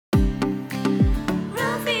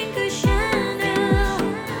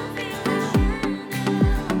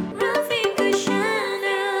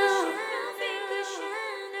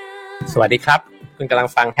สวัสดีครับคุณกำลัง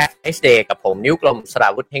ฟัง Hack Day กับผมนิ้วกลมสรา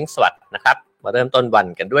วุธเฮงสวัสดิ์นะครับมาเริ่มต้นวัน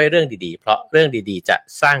กันด้วยเรื่องดีๆเพราะเรื่องดีๆจะ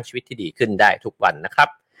สร้างชีวิตที่ดีขึ้นได้ทุกวันนะครับ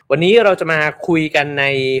วันนี้เราจะมาคุยกันใน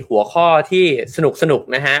หัวข้อที่สนุก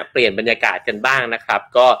นะฮะเปลี่ยนบรรยากาศกันบ้างนะครับ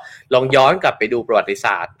ก็ลองย้อนกลับไปดูประวัติศ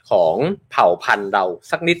าสตร์ของเผ่าพันธุ์เรา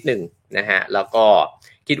สักนิดหนึ่งนะฮะแล้วก็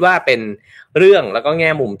คิดว่าเป็นเรื่องแล้วก็แง่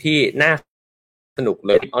มุมที่น่าสนุก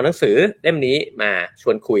เลยเอาหนังสือเล่มนี้มาช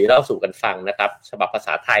วนคุยเล่าสู่กันฟังนะครับฉบับภาษ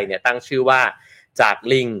าไทยเนี่ยตั้งชื่อว่าจาก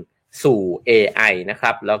ลิงสู่ AI นะค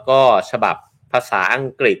รับแล้วก็ฉบับภาษาอัง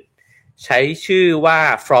กฤษใช้ชื่อว่า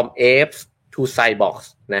From Apes to Cyborgs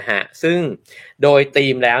นะฮะซึ่งโดยธี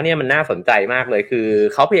มแล้วเนี่ยมันน่าสนใจมากเลยคือ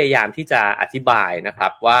เขาพยายามที่จะอธิบายนะครั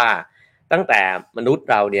บว่าตั้งแต่มนุษย์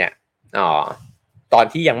เราเนี่ยตอน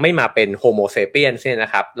ที่ยังไม่มาเป็น Homo sapiens เนี่ยน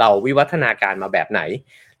ะครับเราวิวัฒนาการมาแบบไหน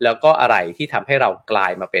แล้วก็อะไรที่ทำให้เรากลา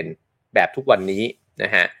ยมาเป็นแบบทุกวันนี้น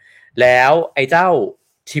ะฮะแล้วไอ้เจ้า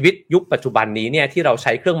ชีวิตยุคปัจจุบันนี้เนี่ยที่เราใ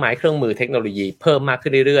ช้เครื่องไม้เครื่องมือเทคโนโลยีเพิ่มมากขึ้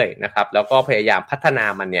นเรื่อยๆนะครับแล้วก็พยายามพัฒนา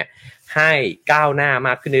มันเนี่ยให้ก้าวหน้าม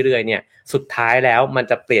ากขึ้นเรื่อยๆเนี่ยสุดท้ายแล้วมัน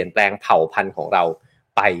จะเปลี่ยนแปลงเผ่าพันธุ์ของเรา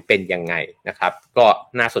ไปเป็นยังไงนะครับก็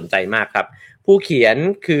น่าสนใจมากครับผู้เขียน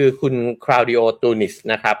คือคุณคลาวดิโอตูนิส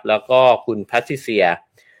นะครับแล้วก็คุณแพทริเซีย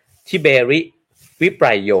ทิเบริวิปไร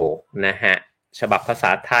โยนะฮะฉบับภาษ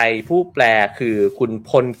าไทยผู้แปลคือคุณ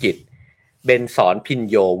พลกิจเบญสรพิน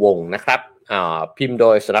โยวงศ์นะครับพิมพ์โด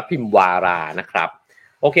ยสำนักพิมพ์วารานะครับ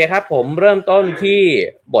โอเคครับผมเริ่มต้นที่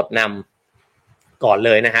บทนำก่อนเ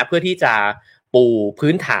ลยนะฮะเพื่อที่จะปู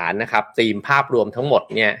พื้นฐานนะครับธีมภาพรวมทั้งหมด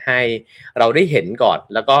เนี่ยให้เราได้เห็นก่อน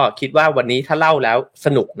แล้วก็คิดว่าวันนี้ถ้าเล่าแล้วส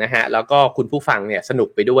นุกนะฮะแล้วก็คุณผู้ฟังเนี่ยสนุก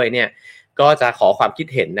ไปด้วยเนี่ยก็จะขอความคิด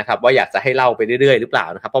เห็นนะครับว่าอยากจะให้เล่าไปเรื่อยๆหรือเปล่า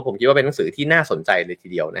นะครับเพราะผมคิดว่าเป็นหนังสือที่น่าสนใจเลยที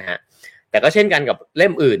เดียวนะฮะแต่ก็เช่นกันกับเล่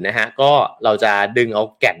มอื่นนะฮะก็เราจะดึงเอา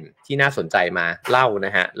แก่นที่น่าสนใจมาเล่าน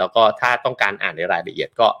ะฮะแล้วก็ถ้าต้องการอ่านในรายละเอียด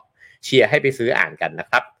ก็เชียร์ให้ไปซื้ออ่านกันนะ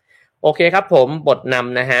ครับโอเคครับผมบทน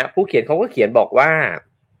ำนะฮะผู้เขียนเขาก็เขียนบอกว่า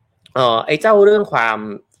ไอ้เจ้าเรื่องความ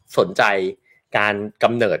สนใจการก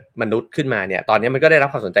ำเนิดมนุษย์ขึ้นมาเนี่ยตอนนี้มันก็ได้รับ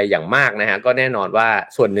ความสนใจอย่างมากนะฮะก็แน่นอนว่า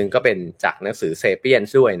ส่วนหนึ่งก็เป็นจากหนังสือเซเปียน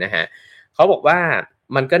ด้วยนะฮะเขาบอกว่า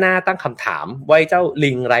มันก็น่าตั้งคำถามว่าเจ้า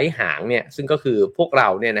ลิงไร้หางเนี่ยซึ่งก็คือพวกเรา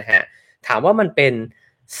เนี่ยนะฮะถามว่ามันเป็น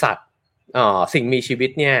สัตว์สิ่งมีชีวิ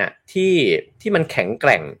ตเนี่ยที่มันแข็งแก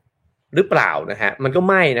ร่งหรือเปล่านะฮะมันก็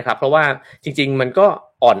ไม่นะครับเพราะว่าจริงๆมันก็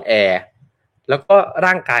อ่อนแอแล้วก็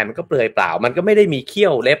ร่างกายมันก็เปลือยเปล่ามันก็ไม่ได้มีเขี้ย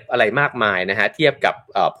วเล็บอะไรมากมายนะฮะเทียบกับ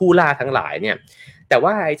ผู้ล่าทั้งหลายเนี่ยแต่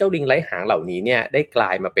ว่าไอ้เจ้าลิงไร้หางเหล่านี้เนี่ยได้กล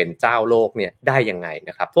ายมาเป็นเจ้าโลกเนี่ยได้ยังไง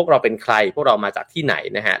นะครับพวกเราเป็นใครพวกเรามาจากที่ไหน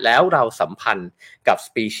นะฮะแล้วเราสัมพันธ์กับส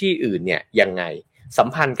ปีชีส์อื่นเนี่ยยังไงสัม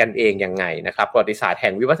พันธ์กันเองยังไงนะครับประวัติศาสตร์แห่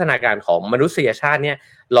งวิวัฒนาการของมนุษยชาติเนี่ย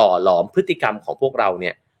หล่อหลอมพฤติกรรมของพวกเราเ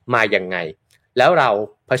นี่ยมายังไงแล้วเรา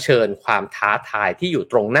เผชิญความท้าทายที่อยู่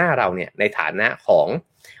ตรงหน้าเราเนี่ยในฐานะของ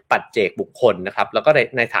ปัจเจกบุคคลนะครับแล้วก็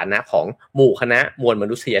ในฐานะของหมู่คณะมวลม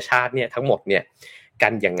นุษยชาติเนี่ยทั้งหมดเนี่ยกั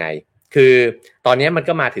นยังไงคือตอนนี้มัน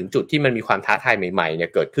ก็มาถึงจุดที่มันมีความท้าทายใหม่ๆเนี่ย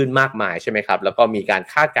เกิดขึ้นมากมายใช่ไหมครับแล้วก็มีการ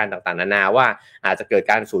คาดการณ์ต่างๆนานาว่าอาจจะเกิด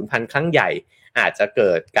การสูญพันธุ์ครั้งใหญ่อาจจะเ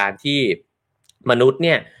กิดการที่มนุษย์เ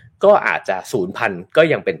นี่ยก็อาจจะสูญพันธุ์ก็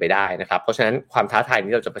ยังเป็นไปได้นะครับเพราะฉะนั้นความท้าทาย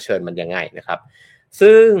นี้เราจะเผชิญมันยังไงนะครับ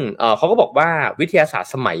ซึ่งเขาก็บอกว่าวิทยาศาสต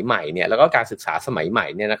ร์สมัยใหม่เนี่ยแล้วก็การศึกษาสมัยใหม่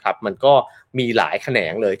เนี่ยนะครับมันก็มีหลายแขน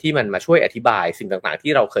งเลยที่มันมาช่วยอธิบายสิ่งต่างๆ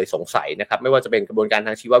ที่เราเคยสงสัยนะครับไม่ว่าจะเป็นกระบวนการท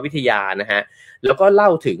างชีววิทยานะฮะแล้วก็เล่า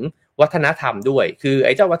ถึงวัฒนธรรมด้วยคือไ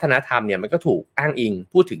อ้เจ้าวัฒนธรรมเนี่ยมันก็ถูกอ้างอิง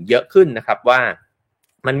พูดถึงเยอะขึ้นนะครับว่า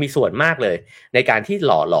มันมีส่วนมากเลยในการที่ห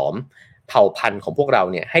ล่อหลอมเผ่าพันธุ์ของพวกเรา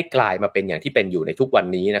เนี่ยให้กลายมาเป็นอย่างที่เป็นอยู่ในทุกวัน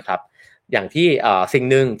นี้นะครับอย่างที่สิ่ง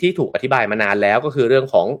หนึ่งที่ถูกอธิบายมานานแล้วก็คือเรื่อง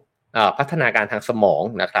ของพัฒนาการทางสมอง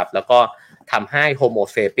นะครับแล้วก็ทำให้ Homo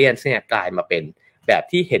sapiens เนี่ยกลายมาเป็นแบบ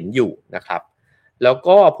ที่เห็นอยู่นะครับแล้ว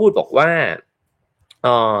ก็พูดบอกว่า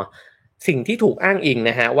สิ่งที่ถูกอ้างอิง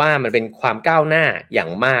นะฮะว่ามันเป็นความก้าวหน้าอย่า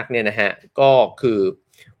งมากเนี่ยนะฮะก็คือ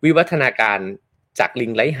วิวัฒนาการจากลิ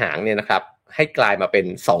งไร้หางเนี่ยนะครับให้กลายมาเป็น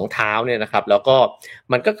2เท้าเนี่ยนะครับแล้วก็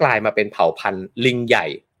มันก็กลายมาเป็นเผ่าพันธุ์ลิงใหญ่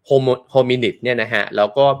โฮมินิดเนี่ยนะฮะแล้ว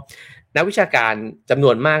ก็นักวิชาการจำน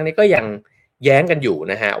วนมากนี่ก็ยังแย้งกันอยู่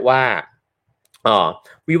นะฮะว่า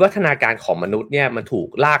วิวัฒนาการของมนุษย์เนี่ยมันถูก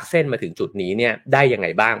ลากเส้นมาถึงจุดนี้เนี่ยได้ยังไง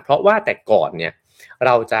บ้างเพราะว่าแต่ก่อนเนี่ยเ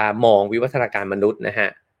ราจะมองวิวัฒนาการมนุษย์นะฮะ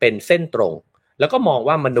เป็นเส้นตรงแล้วก็มอง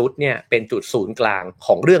ว่ามนุษย์เนี่ยเป็นจุดศูนย์กลางข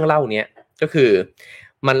องเรื่องเล่านี้ก็คือ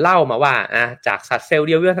มันเล่ามาว่าจากสัตว์เซลล์เ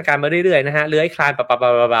ดียววิวัฒนาการมาเรื่อยๆนะฮะเลื้อยคลานป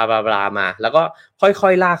ลามาแล้วก็ค่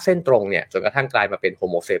อยๆลากเส้นตรงเนี่ยจนกระทั่งกลายมาเป็นโฮ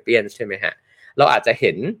โมเซเปียนใช่ไหมฮะเราอาจจะเ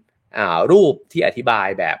ห็นรูปที่อธิบาย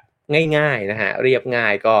แบบง่ายๆนะฮะเรียบง่า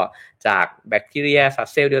ยก็จากแบคทีเรียสัต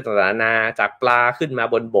ว์เซลล์เดียวต่างๆนานาจากปลาขึ้นมา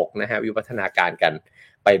บนบกนะฮะวิวัฒนาการกัน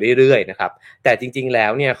ไปเรื่อยๆนะครับแต่จริงๆแล้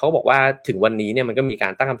วเนี่ยเขาบอกว่าถึงวันนี้เนี่ยมันก็มีกา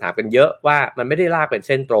รตั้งคำถามกันเยอะว่ามันไม่ได้ลากเป็นเ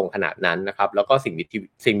ส้นตรงขนาดนั้นนะครับแล้วก็สิ่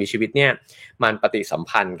งมีชีวิตเนี่ยมันปฏิสัม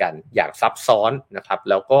พันธ์กันอย่างซับซ้อนนะครับ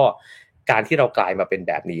แล้วก็การที่เรากลายมาเป็น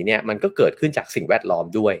แบบนี้เนี่ยมันก็เกิดขึ้นจากสิ่งแวดล้อม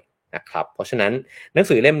ด้วยนะครับเพราะฉะนั้นหนัง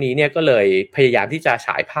สือเล่มนี้เนี่ยก็เลยพยายามที่จะฉ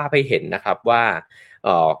ายภาพให้เห็นนะครับว่า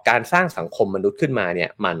การสร้างสังคมมนุษย์ขึ้นมาเนี่ย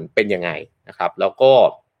มันเป็นยังไงนะครับแล้วก็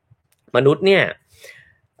มนุษย์เนี่ย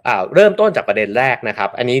เริ่มต้นจากประเด็นแรกนะครับ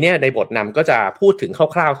อันนี้เนี่ยในบทนำก็จะพูดถึง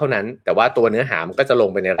คร่าวๆเท่านั้นแต่ว่าตัวเนื้อหามันก็จะลง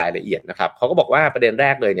ไปในรายละเอียดนะครับเขาก็บอกว่าประเด็นแร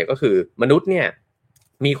กเลยเนี่ยก็คือมนุษย์เนี่ย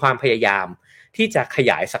มีความพยายามที่จะข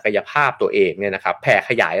ยายศักยภาพตัวเองเนี่ยนะครับแผ่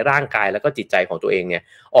ขยายร่างกายแล้วก็จิตใจของตัวเองเนี่ย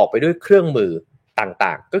ออกไปด้วยเครื่องมือ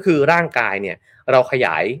ต่างๆก็คือร่างกายเนี่ยเราขย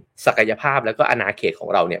ายศักยภาพแล้วก็อาณาเขตของ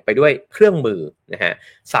เราเนี่ยไปด้วยเครื่องมือนะฮะ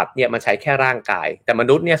สัตว์เนี่ยมันใช้แค่ร่างกายแต่ม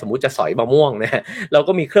นุษย์เนี่ยสมมุติจะสอยมะม่วงนะฮะเรา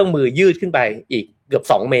ก็มีเครื่องมือยืดขึ้นไปอีกเกือบ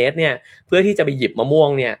2 เมตรเนี่ยเพื่อที่จะไปหยิบมะม่วง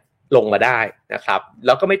เนี่ยลงมาได้นะครับแ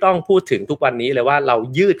ล้วก็ไม่ต้องพูดถึงทุกวันนี้เลยว่าเรา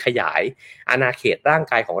ยืดขยายอาณาเขตร่าง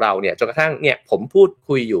กายของเราเนี่ยจนกระทั่งเนี่ยผมพูด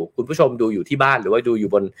คุยอยู่คุณผู้ชมดูอยู่ที่บ้านหรือว่าดูอยู่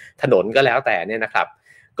บนถนนก็แล้วแต่เนี่ยนะครับ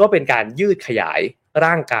ก็เป็นการยืดขยาย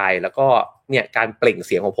ร่างกายแล้วก็เนี่ยการเปล่งเ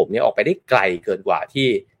สียงของผมเนี่ยออกไปได้ไกลเกินกว่าที่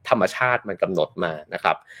ธรรมชาติมันกำหนดมานะค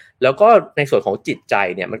รับแล้วก็ในส่วนของจิตใจ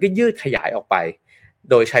เนี่ยมันก็ยืดขยายออกไป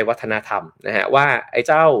โดยใช้วัฒนธรรมนะฮะว่าไอ้เ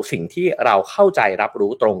จ้าสิ่งที่เราเข้าใจรับ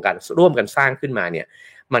รู้ตรงกันร่วมกันสร้างขึ้นมาเนี่ย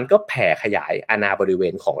มันก็แผ่ขยายอาณาบริเว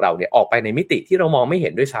ณของเราเนี่ยออกไปในมิติที่เรามองไม่เห็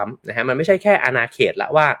นด้วยซ้ำนะฮะมันไม่ใช่แค่อาณาเขตละ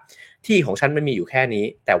ว่าที่ของฉันมันมีอยู่แค่นี้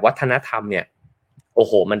แต่วัฒนธรรมเนี่ยโอ้โ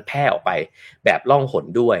หมันแพร่ออกไปแบบล่องหน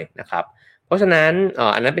ด้วยนะครับเพราะฉะนั้น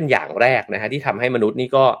อันนั้นเป็นอย่างแรกนะฮะที่ทำให้มนุษย์นี่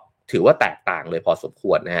ก็ถือว่าแตกต่างเลยพอสมค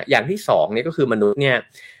วรนะฮะอย่างที่2เนี่ยก็คือมนุษย์เนี่ย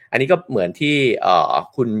อันนี้ก็เหมือนที่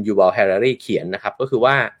คุณยูวัล แฮรารีเขียนนะครับก็คือ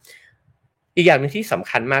ว่าอีกอย่างนึงที่สำ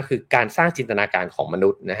คัญมากคือการสร้างจินตนาการของมนุ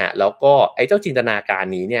ษย์นะฮะแล้วก็ไอ้เจ้าจินตนาการ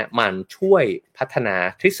นี้เนี่ยมันช่วยพัฒนา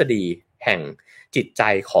ทฤษฎีแห่งจิตใจ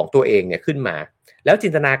ของตัวเองเนี่ยขึ้นมาแล้วจิ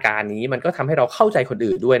นตนาการนี้มันก็ทำให้เราเข้าใจคน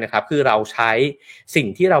อื่นด้วยนะครับคือเราใช้สิ่ง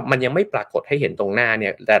ที่มันยังไม่ปรากฏให้เห็นตรงหน้าเนี่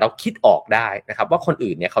ยแต่เราคิดออกได้นะครับว่าคน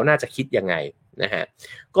อื่นเนี่ยเขาน่าจะคิดยังไงนะฮะ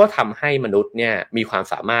ก็ทำให้มนุษย์เนี่ยมีความ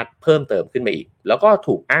สามารถเพิ่มเติมขึ้นมาอีกแล้วก็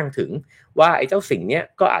ถูกอ้างถึงว่าไอ้เจ้าสิ่งเนี้ย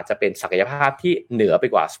ก็อาจจะเป็นศักยภาพที่เหนือไป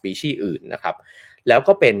กว่าสปีชีส์อื่นนะครับแล้ว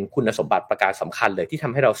ก็เป็นคุณสมบัติประการสำคัญเลยที่ท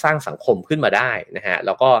ำให้เราสร้างสังคมขึ้นมาได้นะฮะแ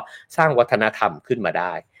ล้วก็สร้างวัฒนธรรมขึ้นมาไ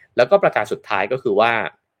ด้แล้วก็ประการสุดท้ายก็คือว่า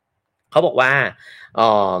เขาบอกว่า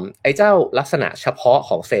ไอ้เจ้าลักษณะเฉพาะข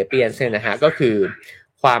องเซเปียนส์เนี่ยนะฮะก็คือ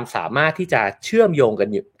ความสามารถที่จะเชื่อมโยง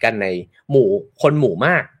กันในหมู่คนหมู่ม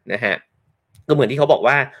ากนะฮะก็เหมือนที่เขาบอก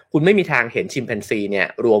ว่าคุณไม่มีทางเห็นชิมแปนซีเนี่ย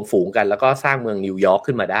รวมฝูงกันแล้วก็สร้างเมืองนิวยอร์ก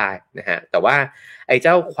ขึ้นมาได้นะฮะแต่ว่าไอ้เ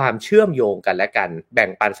จ้าความเชื่อมโยงกันและกันแบ่ง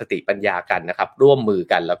ปันสติปัญญากันนะครับร่วมมือ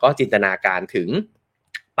กันแล้วก็จินตนาการถึง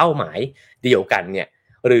เป้าหมายเดียวกันเนี่ย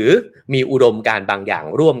หรือมีอุดมการณ์บางอย่าง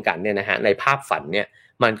ร่วมกันเนี่ยนะฮะในภาพฝันเนี่ย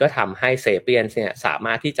มันก็ทำให้เซเปียนส์เนี่ยสาม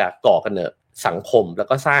ารถที่จะก่อกำเนิดสังคมแล้ว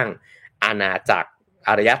ก็สร้างอาณาจักรอ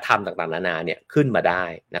ารยธรรมต่างๆนานาเนี่ยขึ้นมาได้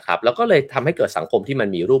นะครับแล้วก็เลยทำให้เกิดสังคมที่มัน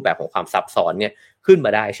มีรูปแบบของความซับซ้อนเนี่ยขึ้นม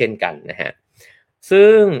าได้เช่นกันนะฮะซึ่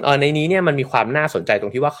งในนี้เนี่ยมันมีความน่าสนใจตร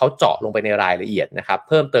งที่ว่าเขาเจาะลงไปในรายละเอียดนะครับ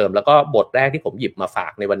เพิ่มเติมแล้วก็บทแรกที่ผมหยิบมาฝา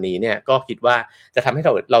กในวันนี้เนี่ยก็คิดว่าจะทำให้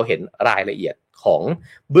เราเห็นรายละเอียดของ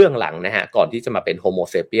เบื้องหลังนะฮะก่อนที่จะมาเป็นโฮโม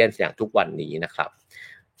เซเปียนอย่างทุกวันนี้นะครับ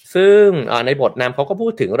ซึ่งในบทนำเขาก็พู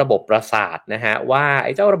ดถึงระบบประสาทนะฮะว่าไ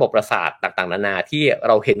อ้เจ้าระบบประสาทต่างๆนานาที่เ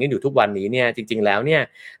ราเห็นกันอยู่ทุกวันนี้เนี่ยจริงๆแล้วเนี่ย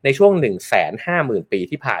ในช่วง 150,000 ปี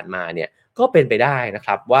ที่ผ่านมาเนี่ยก็เป็นไปได้นะค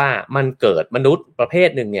รับว่ามันเกิดมนุษย์ประเภท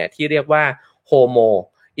หนึ่งเนี่ยที่เรียกว่า Homo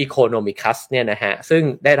economicus เนี่ยนะฮะซึ่ง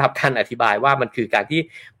ได้รับการอธิบายว่ามันคือการที่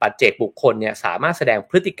ปัจเจกบุคคลเนี่ยสามารถแสดง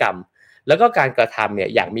พฤติกรรมแล้วก็การกระทำเนี่ย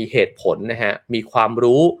อย่างมีเหตุผลนะฮะมีความ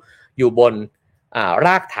รู้อยู่บนร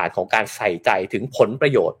ากฐานของการใส่ใจถึงผลปร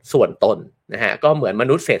ะโยชน์ส่วนตนนะฮะก็เหมือนม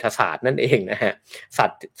นุษย์เศรษฐศาสตร์นั่นเองนะฮะสั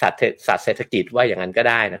ตว์เศรษฐกิจว่าอย่างนั้นก็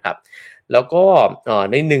ได้นะครับแล้วก็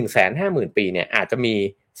ใน 150,000 ปีเนี่ยอาจจะมี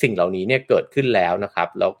สิ่งเหล่านี้เนี่ยเกิดขึ้นแล้วนะครับ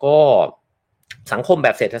แล้วก็สังคมแบ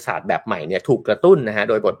บเศรษฐศาสตร์แบบใหม่เนี่ยถูกกระตุ้นนะฮะ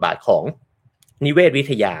โดยบทบาทของนิเวศวิ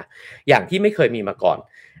ทยาอย่างที่ไม่เคยมีมาก่อน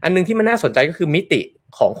อันนึงที่มันน่าสนใจก็คือมิติ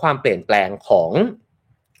ของความเปลี่ยนแปลงของ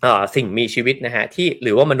สิ่งมีชีวิตนะฮะที่ห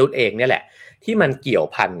รือว่ามนุษย์เองเนี่ยแหละที่มันเกี่ยว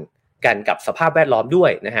พันกันกับสภาพแวดล้อมด้ว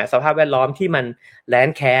ยนะฮะสภาพแวดล้อมที่มันแล้น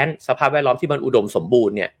แค้นสภาพแวดล้อมที่มันอุดมสมบูร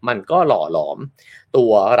ณ์เนี่ยมันก็หล่อหลอมตั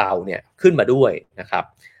วเราเนี่ยขึ้นมาด้วยนะครับ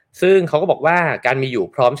ซึ่งเขาก็บอกว่าการมีอยู่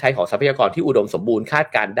พร้อมใช้ของทรัพยากรที่อุดมสมบูรณ์คาด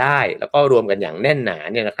การได้แล้วก็รวมกันอย่างแน่นหนา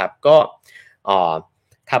เนี่ยนะครับก็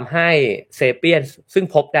ทำให้เซเปียนซึ่ง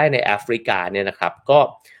พบได้ในแอฟริกาเนี่ยนะครับก็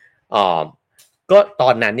ตอ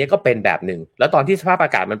นนั้นเนี่ยก็เป็นแบบหนึ่งแล้วตอนที่สภาพอา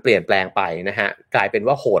กาศมันเปลี่ยนแปลงไปนะฮะกลายเป็น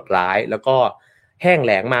ว่าโหดร้ายแล้วก็ แห้งแ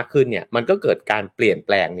ล้งมากขึ้นเนี่ยมันก็เกิดการเปลี่ยนแป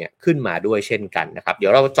ลงเนี่ยขึ้นมาด้วยเช่นกันนะครับเดี๋ย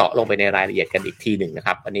วเราเจาะลงไปในรายละเอียดกันอีกทีหนึ่งนะค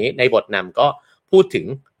รับอันนี้ในบทนำก็พูดถึง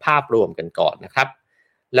ภาพรวมกันก่อนนะครับ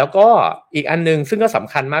แล้วก็อีกอันนึงซึ่งก็ส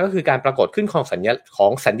ำคัญมากก็คือการปรากฏขึ้นของ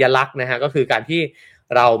สัญลักษณ์นะฮะก็คือการที่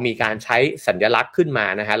เรามีการใช้สัญลักษณ์ขึ้นมา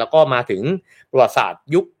นะฮะแล้วก็มาถึงประวัติศาสตร์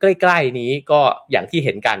ยุคใกล้ๆนี้ก็อย่างที่เ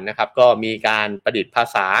ห็นกันนะครับก็มีการประดิษฐ์ภา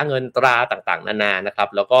ษาเงินตราต่างๆนานานะครับ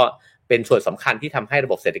แล้วก็เป็นส่วนสำคัญที่ทำให้ระ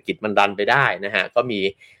บบเศรษฐกิจมันรันไปได้นะฮะก็มี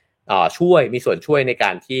มีส่วนช่วยในก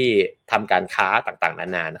ารที่ทำการค้าต่างๆนา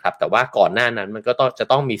นานะครับแต่ว่าก่อนหน้านั้นมันก็จะ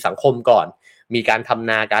ต้องมีสังคมก่อนมีการทำ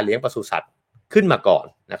นาการเลี้ยงปศุสัตว์ขึ้นมาก่อน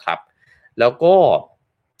นะครับแล้วก็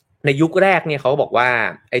ในยุคแรกเนี่ยเขาบอกว่า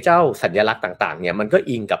ไอ้เจ้าสัญลักษณ์ต่างๆเนี่ยมันก็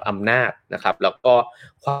อิงกับอำนาจนะครับแล้วก็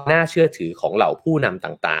ความน่าเชื่อถือของเหล่าผู้นำ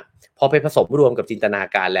ต่างๆพอไปผสมรวมกับจินตนา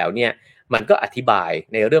การแล้วเนี่ยมันก็อธิบาย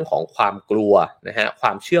ในเรื่องของความกลัวนะฮะคว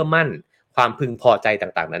ามเชื่อมั่นความพึงพอใจ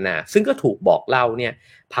ต่างๆนานาซึ่งก็ถูกบอกเล่าเนี่ย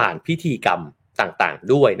ผ่านพิธีกรรมต่าง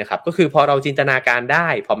ๆด้วยนะครับก็คือพอเราจินตนาการได้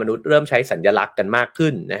พอมนุษย์เริ่มใช้สัญลักษณ์กันมาก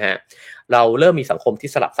ขึ้นนะฮะเราเริ่มมีสังคมที่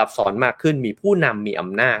สลับซับซ้อนมากขึ้นมีผู้นำมีอ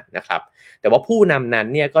ำนาจนะครับแต่ว่าผู้นำนั้น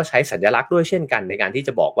เนี่ยก็ใช้สัญลักษณ์ด้วยเช่นกันในการที่จ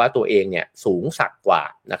ะบอกว่าตัวเองเนี่ยสูงสักกว่า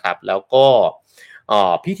นะครับแล้วก็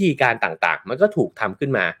พิธีการต่างๆมันก็ถูกทำขึ้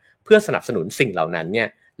นมาเพื่อสนับสนุนสิ่งเหล่านั้นเนี่ย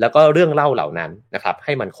แล้วก็เรื่องเล่าเหล่านั้นนะครับใ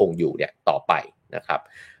ห้มันคงอยู่เนี่ยต่อไปนะครับ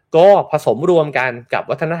ก็ผสมรวมกันกับ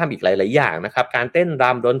วัฒนธรรมอีกหลายๆอย่างนะครับการเต้นร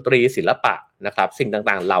ำดนตรีศิลปะนะครับสิ่ง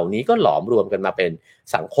ต่างๆเหล่านี้ก็หลอมรวมกันมาเป็น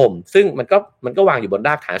สังคมซึ่งมันก็วางอยู่บนร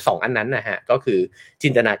ากฐาน2อันนั้นนะฮะก็คือจิ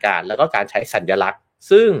นตนาการแล้วก็การใช้สัญลักษณ์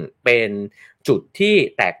ซึ่งเป็นจุดที่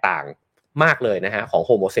แตกต่างมากเลยนะฮะของ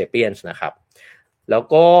Homo sapiens นะครับแล้ว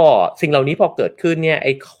ก็สิ่งเหล่านี้พอเกิดขึ้นเนี่ยไ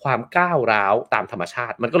อ้ความก้าวร้าวตามธรรมชา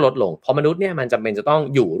ติมันก็ลดลงเพราะมนุษย์เนี่ยมันจำเป็นจะต้อง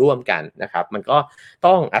อยู่ร่วมกันนะครับมันก็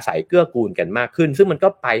ต้องอาศัยเกื้อกูลกันมากขึ้นซึ่งมันก็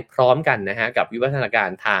ไปพร้อมกันนะฮะกับวิวัฒนาการ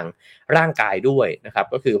ทางร่างกายด้วยนะครับ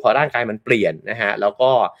ก็คือพอร่างกายมันเปลี่ยนนะฮะแล้ว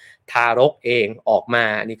ก็ทารกเองออกมา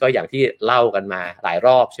นี่ก็อย่างที่เล่ากันมาหลายร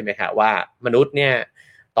อบใช่ไหมฮะว่ามนุษย์เนี่ย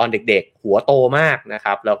ตอนเด็กๆหัวโตมากนะค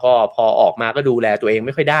รับแล้วก็พอออกมาก็ดูแลตัวเองไ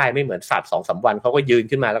ม่ค่อยได้ไม่เหมือนสัตว์ 2-3 วันเขาก็ยืน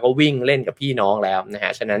ขึ้นมาแล้วก็วิ่งเล่นกับพี่น้องแล้วนะฮ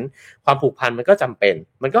ะฉะนั้นความผูกพันมันก็จำเป็น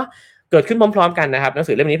มันก็เกิดขึ้นพร้อมๆกันนะครับหนัง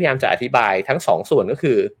สือเล่มนี้พยายามจะอธิบายทั้ง2ส่วนก็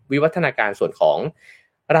คือวิวัฒนาการส่วนของ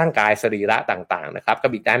ร่างกายสรีระต่างๆนะครับกั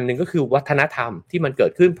บอีกด้านนึงก็คือวัฒนธรรมที่มันเกิ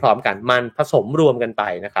ดขึ้นพร้อมกันมันผสมรวมกันไป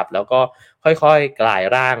นะครับแล้วก็ค่อยๆกลาย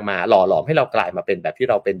ร่างมาหล่อหลอมให้เรากลายมาเป็นแบบที่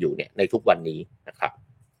เราเป็นอยู่เนี่ยในทุกวันนี้นะครับ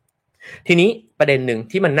ทีนี้ประเด็นหนึ่ง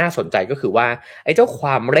ที่มันน่าสนใจก็คือว่าไอ้เจ้าคว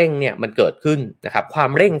ามเร่งเนี่ยมันเกิดขึ้นนะครับควา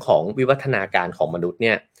มเร่งของวิวัฒนาการของมนุษย์เ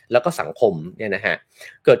นี่ยแล้วก็สังคมเนี่ยนะฮะ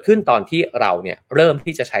เกิดขึ้นตอนที่เราเนี่ยเริ่ม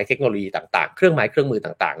ที่จะใช้เทคโนโลยีต่างๆเครื่องไม้เครื่องมือ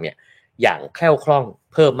ต่างๆเนี่ยอย่างแคล่วคล่อง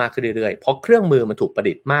เพิ่มมากขึ้นเรื่อยๆเพราะเครื่องมือมันถูกประ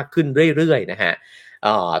ดิษฐ์มากขึ้นเรื่อยๆนะฮะ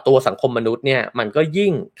ตัวสังคมมนุษย์เนี่ยมันก็ยิ่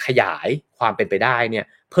งขยายความเป็นไปได้เนี่ย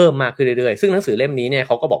เพิ่มมากขึ้นเรื่อยๆซึ่งหนังสือเล่มนี้เนี่ยเ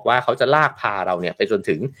ขาก็บอกว่าเขาจะลากพาเราเนี่ยไปจน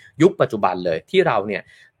ถึงยุคปัจจุบันเลยที่เราเนี่ย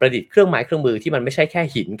ประดิษฐ์เครื่องไม้เครื่องมือที่มันไม่ใช่แค่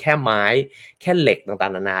หินแค่ไม้แค่เหล็กต่า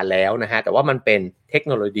งๆนานาแล้วนะฮะแต่ว่ามันเป็นเทคโ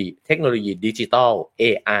นโลยีดิจิทัล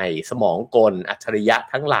AI สมองกลอัจฉริยะ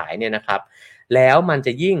ทั้งหลายเนี่ยนะครับแล้วมันจ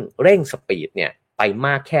ะยิ่งเร่งสปีดเนี่ยไปม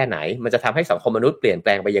ากแค่ไหนมันจะทำให้สังคมมนุษย์เปลี่ยนแป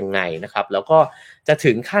ลงไปยังไงนะครับแล้วก็จะ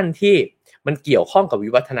ถึงขั้นที่มันเกี่ยวข้องกับวิ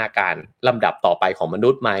วัฒนาการลำดับต่อไปของม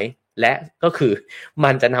นุษย์ไหมและก็คือ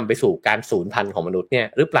มันจะนำไปสู่การสูญพันธุ์ของมนุษย์เนี่ย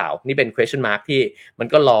หรือเปล่านี่เป็น question mark ที่มัน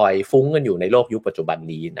ก็ลอยฟุ้งกันอยู่ในโลกยุคปัจจุบัน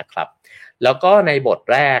นี้นะครับแล้วก็ในบท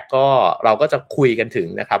แรกก็เราก็จะคุยกันถึง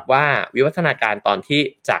นะครับว่าวิวัฒนาการตอนที่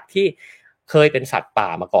จากที่เคยเป็นสัตว์ป่า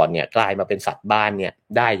มาก่อนเนี่ยกลายมาเป็นสัตว์บ้านเนี่ย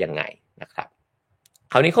ได้ยังไงนะครับ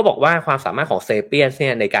คราวนี้เขาบอกว่าความสามารถของเซเปียนเนี่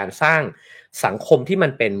ยในการสร้างสังคมที่มั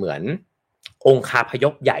นเป็นเหมือนองคาพย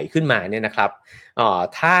พใหญ่ขึ้นมาเนี่ยนะครับ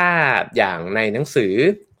ถ้าอย่างในหนังสือ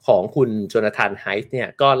ของคุณโจนาธานไฮส์เนี่ย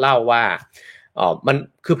ก็เล่าว่ามัน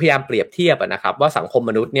คือพยายามเปรียบเทียบนะครับว่าสังคม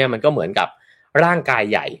มนุษย์เนี่ยมันก็เหมือนกับร่างกาย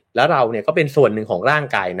ใหญ่แล้วเราเนี่ยก็เป็นส่วนหนึ่งของร่าง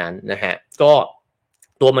กายนั้นนะฮะก็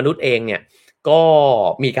ตัวมนุษย์เองเนี่ยก็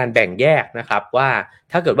มีการแบ่งแยกนะครับว่า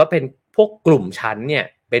ถ้าเกิดว่าเป็นพวกกลุ่มชั้นเนี่ย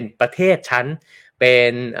เป็นประเทศชั้นเป็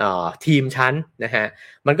นทีมชั้นนะฮะ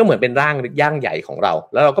มันก็เหมือนเป็นร่างย่างใหญ่ของเรา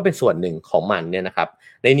แล้วเราก็เป็นส่วนหนึ่งของมันเนี่ยนะครับ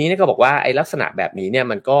ในนี้เนี่ยก็บอกว่าไอ้ลักษณะแบบนี้เนี่ย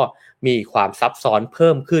มันก็มีความซับซ้อนเ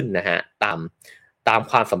พิ่มขึ้นนะฮะตาม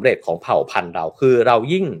ความสำเร็จของเผ่าพันธุ์เราคือเรา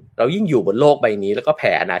ยิ่งอยู่บนโลกใบนี้แล้วก็แ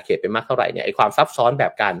ผ่อาณาเขตไปมากเท่าไหร่เนี่ยไอ้ความซับซ้อนแบ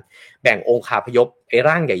บการแบ่งองคาพยพไอ้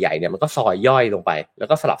ร่างใหญ่ๆเนี่ยมันก็ซอยย่อยลงไปแล้ว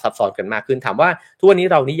ก็สลับซับซ้อนกันมากขึ้นถามว่าทุกวันนี้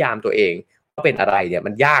เรานิยามตัวเองว่าเป็นอะไรเนี่ย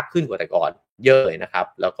มันยากขึ้นกว่าแต่ก่อนเยอะเลยนะครับ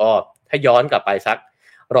แล้วก็ถ้าย้อนกลับไปสัก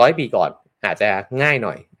100 ปีก่อน อาจจะง่ายห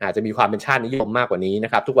น่อยอาจจะมีความเป็นชาตินิยมมากกว่านี้น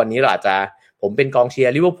ะครับทุกวันนี้เราอาจจะผมเป็นกองเชีย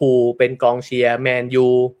ร์ลิเวอร์พูลเป็นกองเชียร์แมนยู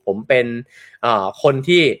ผมเป็นคน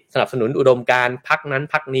ที่สนับสนุนอุดมการณ์พรรคนั้น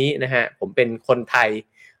พรรคนี้นะฮะผมเป็นคนไทย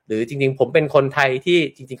หรือจริงๆผมเป็นคนไทยที่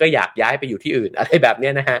จริงๆก็อยากย้ายไปอยู่ที่อื่นอะไรแบบ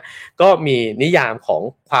นี้นะฮะก็มีนิยามของ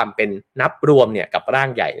ความเป็นนับรวมเนี่ยกับร่าง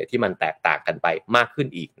ใหญ่เนี่ยที่มันแตกต่างกันไปมากขึ้น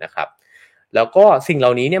อีกนะครับแล้วก็สิ่งเหล่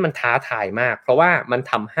านี้เนี่ยมันท้าทายมากเพราะว่ามัน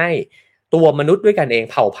ทำให้ตัวมนุษย์ด้วยกันเอง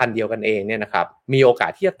เผ่าพันธุ์เดียวกันเองเนี่ยนะครับมีโอกา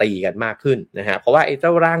สที่จะตีกันมากขึ้นนะฮะเพราะว่าไอ้เจ้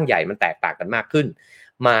าร่างใหญ่มันแตกต่างกันมากขึ้น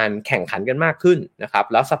มันแข่งขันกันมากขึ้นนะครับ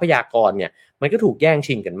แล้วทรัพยากรเนี่ยมันก็ถูกแย่ง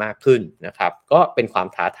ชิงกันมากขึ้นนะครับก็เป็นความ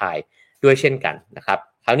ท้าทายด้วยเช่นกันนะครับ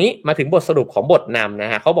คราวนี้มาถึงบทสรุปของบทนำน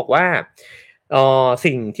ะฮะเขาบอกว่า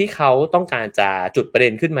สิ่งที่เขาต้องการจะจุดประเด็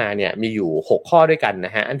นขึ้นมาเนี่ยมีอยู่6ข้อด้วยกันน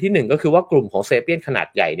ะฮะอันที่1ก็คือว่ากลุ่มของเซเปียนขนาด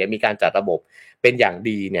ใหญ่เนี่ยมีการจัดระบบเป็นอย่าง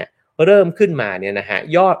ดีเนี่ยเริ่มขึ้นมาเนี่ยนะฮะ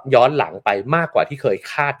ย้อนหลังไปมากกว่าที่เคย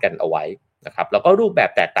คาดกันเอาไว้นะครับแล้วก็รูปแบบ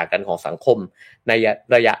แตกต่างกันของสังคมใน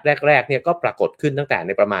ระยะแรกๆเนี่ยก็ปรากฏขึ้นตั้งแต่ใ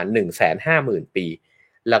นประมาณ 150,000 ปี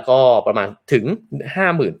แล้วก็ประมาณถึง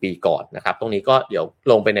 50,000 ปีก่อนนะครับตรงนี้ก็เดี๋ยว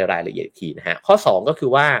ลงไปในรายละเอียดอีกทีนะฮะข้อ2ก็คื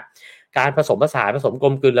อว่าการผสมผสานผสมกล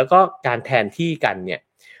มกลืนแล้วก็การแทนที่กันเนี่ย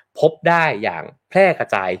พบได้อย่างแพร่กระ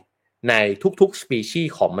จายในทุกๆสปีชี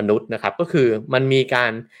ส์ของมนุษย์นะครับก็คือมันมีกา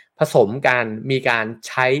รผสมกันมีการ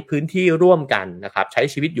ใช้พื้นที่ร่วมกันนะครับใช้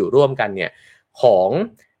ชีวิตอยู่ร่วมกันเนี่ยของ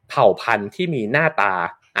เผ่าพันธุ์ที่มีหน้าตา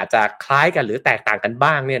อาจจะคล้ายกันหรือแตกต่างกัน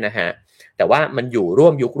บ้างเนี่ยนะฮะแต่ว่ามันอยู่ร่ว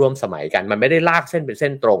มยุคร่วมสมัยกันมันไม่ได้ลากเส้นเป็นเส้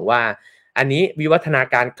นตรงว่าอันนี้วิวัฒนา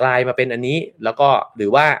การกลายมาเป็นอันนี้แล้วก็หรื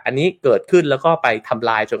อว่าอันนี้เกิดขึ้นแล้วก็ไปทำ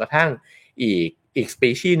ลายจนกระทั่งอีกสปี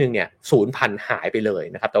ชีส์นึงเนี่ยสูญพันธุ์หายไปเลย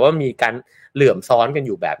นะครับแต่ว่ามีการเหลื่อมซ้อนกันอ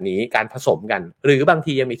ยู่แบบนี้การผสมกันหรือบาง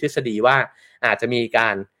ทียังมีทฤษฎีว่าอาจจะมีกา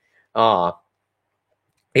ร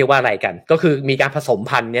เรียกว่าอะไรกันก็คือมีการผสม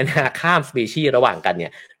พันธุ์เนี่ยนะข้ามสปีชีส์ระหว่างกันเนี่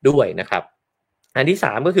ยด้วยนะครับอันที่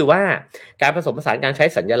3ก็คือว่าการผสมผสานการใช้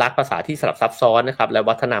สัญลักษณ์ภาษาที่สลับซับซ้อนนะครับและ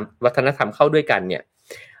วัฒนธรรมเข้าด้วยกันเนี่ย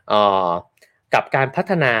กับการพั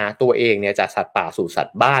ฒนาตัวเองเนี่ยจากสัตว์ป่าสู่สัต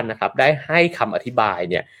ว์บ้านนะครับได้ให้คำอธิบาย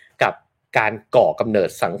เนี่ยกับการก่อกำเนิด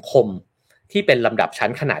สังคมที่เป็นลำดับชั้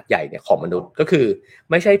นขนาดใหญ่เนี่ยของมนุษย์ก็คือ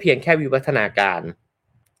ไม่ใช่เพียงแค่วิวัฒนาการ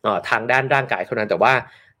ทางด้านร่างกายเท่านั้นแต่ว่า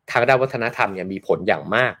ทางด้านวัฒนธรรมเนี่ยมีผลอย่าง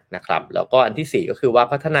มากนะครับแล้วก็อันที่4ก็คือว่า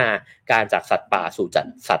พัฒนาการจากสัตว์ป่าสู่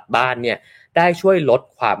สัตว์บ้านเนี่ยได้ช่วยลด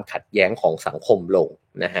ความขัดแย้งของสังคมลง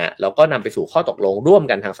นะฮะแล้วก็นำไปสู่ข้อตกลงร่วม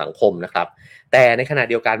กันทางสังคมนะครับแต่ในขณะ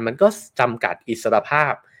เดียวกันมันก็จำกัดอิสรภา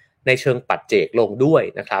พในเชิงปัจเจกลงด้วย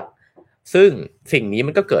นะครับซึ่งสิ่งนี้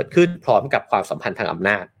มันก็เกิดขึ้นพร้อมกับความสัมพันธ์ทางอำ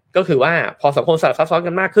นาจก็คือว่าพอสังคมสลับซับซ้อน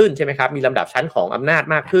กันมากขึ้นใช่ไหมครับมีลำดับชั้นของอำนาจ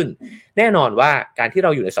มากขึ้นแน่นอนว่าการที่เร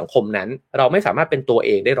าอยู่ในสังคมนั้นเราไม่สามารถเป็นตัวเอ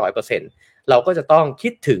งได้ 100% เราก็จะต้องคิ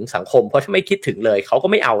ดถึงสังคมเพราะถ้าไม่คิดถึงเลยเขาก็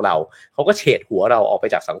ไม่เอาเราเขาก็เฉดหัวเราออกไป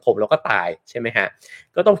จากสังคมแล้วก็ตายใช่ไหมฮะ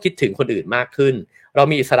ก็ต้องคิดถึงคนอื่นมากขึ้นเรา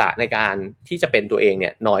มีอิสระในการที่จะเป็นตัวเองเนี่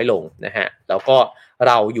ยน้อยลงนะฮะแล้วก็เ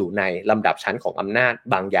ราอยู่ในลำดับชั้นของอำนาจ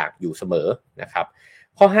บางอย่างอยู่เสมอนะครับ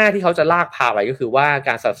ข้อ5ที่เขาจะลากพาไปก็คือว่าก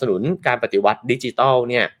ารสนับสนุนการปฏิวัติดิจิทัล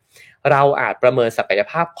เนี่ยเราอาจประเมินศักย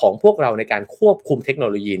ภาพของพวกเราในการควบคุมเทคโน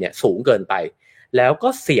โลยีเนี่ยสูงเกินไปแล้วก็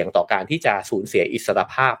เสี่ยงต่อการที่จะสูญเสียอิสร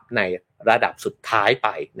ภาพในระดับสุดท้ายไป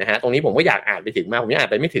นะฮะตรงนี้ผมก็อยากอ่านไปถึงมากผมยังอ่า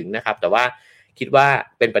นไปไม่ถึงนะครับแต่ว่าคิดว่า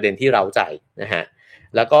เป็นประเด็นที่เร้าใจนะฮะ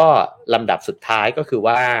แล้วก็ลำดับสุดท้ายก็คือ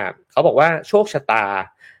ว่าเขาบอกว่าโชคชะตา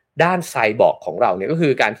ด้านไซบอร์กของเราเนี่ยก็คื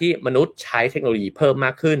อการที่มนุษย์ใช้เทคโนโลยีเพิ่มม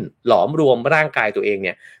ากขึ้นหลอมรวมร่างกายตัวเองเ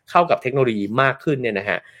นี่ยเข้ากับเทคโนโลยีมากขึ้นเนี่ยนะ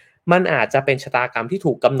ฮะมันอาจจะเป็นชะตากรรมที่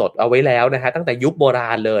ถูกกำหนดเอาไว้แล้วนะฮะตั้งแต่ยุคโบร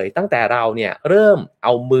าณเลยตั้งแต่เราเนี่ยเริ่มเอ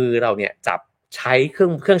ามือเราเนี่ยจับใช้เค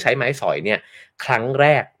รื่องใช้ไม้สอยเนี่ยครั้งแร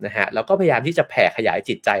กนะฮะแล้วก็พยายามที่จะแผ่ขยาย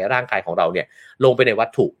จิตใจร่างกายของเราเนี่ยลงไปในวัต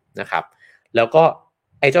ถุนะครับแล้วก็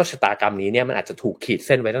ไอ้เจ้าชะตากรรมนี้เนี่ยมันอาจจะถูกขีดเ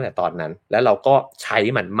ส้นไว้ตั้งแต่ตอนนั้นแล้วเราก็ใช้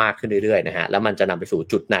มันมากขึ้นเรื่อยๆนะฮะแล้วมันจะนำไปสู่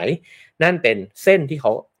จุดไหนนั่นเป็นเส้นที่เข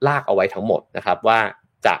าลากเอาไว้ทั้งหมดนะครับว่า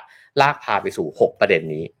จะลากพาไปสู่6ประเด็น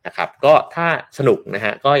นี้นะครับก็ถ้าสนุกนะฮ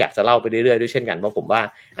ะก็อยากจะเล่าไปเรื่อยๆด้วยเช่นกันเพราะผมว่า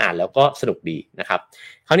อ่านแล้วก็สนุกดีนะครับ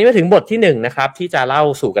คราวนี้มาถึงบทที่1นะครับที่จะเล่า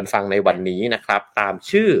สู่กันฟังในวันนี้นะครับตาม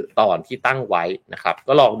ชื่อตอนที่ตั้งไว้นะครับ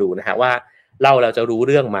ก็ลองดูนะฮะว่าเราจะรู้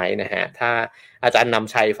เรื่องไหมนะฮะถ้าอาจารย์น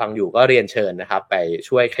ำชัยฟังอยู่ก็เรียนเชิญนะครับไป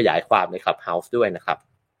ช่วยขยายความใน Clubhouse ด้วยนะครับ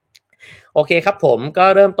โอเคครับผมก็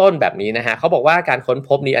เริ่มต้นแบบนี้นะฮะเขาบอกว่าการค้นพ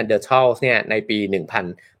บนีแอนเดอร์ทัลส์เนี่ยในปี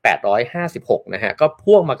 1856 นะฮะก็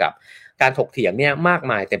พ่วงมากับการถกเถียงเนี่ยมาก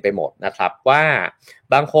มายเต็มไปหมดนะครับว่า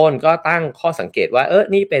บางคนก็ตั้งข้อสังเกตว่า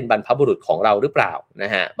นี่เป็นบรรพบุรุษของเราหรือเปล่าน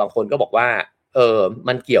ะฮะบางคนก็บอกว่า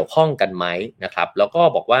มันเกี่ยวข้องกันไหมนะครับแล้วก็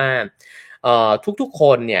บอกว่าทุกๆค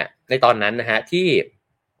นเนี่ยในตอนนั้นนะฮะที่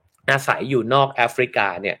อาศัยอยู่นอกแอฟริกา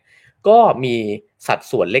เนี่ย ก็มีสัด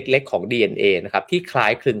ส่วนเล็กๆของ DNA นะครับที่คล้า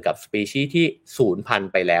ยคลึงกับสปีชีส์ที่สูญพันธุ์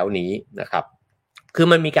ไปแล้วนี้นะครับคือ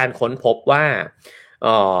มันมีการค้นพบว่า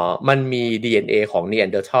มันมี DNA ของ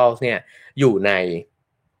Neanderthals เนี่ยอยู่ใน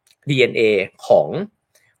DNA ข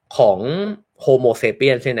อง Homo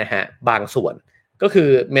sapiens เนี่ยนะฮะบางส่วนก็คือ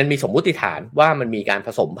มันมีสมมุติฐานว่ามันมีการผ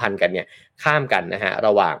สมพันธุ์กันเนี่ยข้ามกันนะฮะร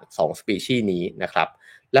ะหว่าง2สปีชีส์นี้นะครับ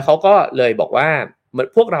แล้วเขาก็เลยบอกว่า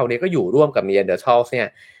พวกเราเนี่ยก็อยู่ร่วมกับ Neanderthals เนี่ย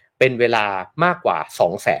เป็นเวลามากกว่า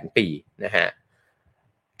 200,000 ปีนะฮะ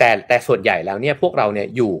แต่ส่วนใหญ่แล้วเนี่ยพวกเราเนี่ย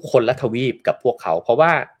อยู่คนละทวีปกับพวกเขาเพราะว่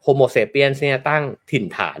า Homo sapiens เนี่ยตั้งถิ่น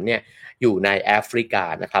ฐานเนี่ยอยู่ในแอฟริกา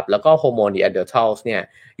นะครับแล้วก็ Homo neanderthals เนี่ย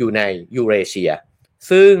อยู่ในยูเรเชีย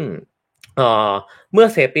ซึ่งเมื่อ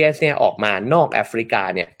เซเปียนเนี่ยออกมานอกแอฟริกา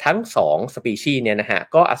เนี่ยทั้ง2สปีชีส์เนี่ยนะฮะ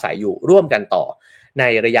ก็อาศัยอยู่ร่วมกันต่อใน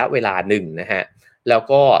ระยะเวลาหนึ่งนะฮะแล้ว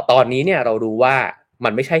ก็ตอนนี้เนี่ยเรารู้ว่ามั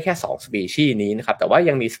นไม่ใช่แค่2สปีชีส์นี้นะครับแต่ว่า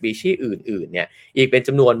ยังมีสปีชีส์อื่นๆเนี่ยอีกเป็นจ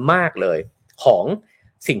ำนวนมากเลยของ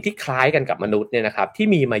สิ่งที่คล้ายกันกับมนุษย์เนี่ยนะครับที่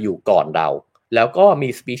มีมาอยู่ก่อนเราแล้วก็มี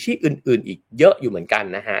สปีชีส์อื่นๆอีกเยอะอยู่เหมือนกัน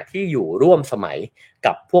นะฮะที่อยู่ร่วมสมัย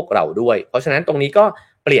กับพวกเราด้วยเพราะฉะนั้นตรงนี้ก็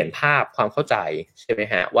เปลี่ยนภาพความเข้าใจใช่ไหม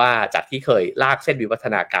ฮะว่าจากที่เคยลากเส้นวิวัฒ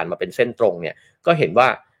นาการมาเป็นเส้นตรงเนี่ยก็เห็นว่า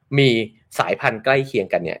มีสายพันธุ์ใกล้เคียง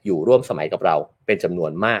กันเนี่ยอยู่ร่วมสมัยกับเราเป็นจำนว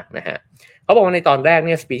นมากนะฮะเขาบอกว่าในตอนแรกเ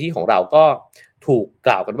นี่ยสปีชีส์ของเราก็ถูกก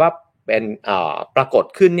ล่าวกันว่าเป็นปรากฏ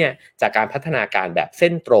ขึ้นเนี่ยจากการพัฒนาการแบบเส้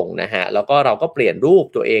นตรงนะฮะแล้วก็เราก็เปลี่ยนรูป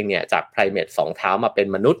ตัวเองเนี่ยจากไพรเมท2เท้ามาเป็น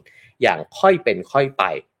มนุษย์อย่างค่อยเป็นค่อยไป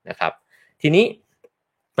นะครับทีนี้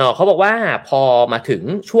เขาบอกว่าพอมาถึง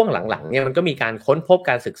ช่วงหลังๆเนี่ยมันก็มีการค้นพบ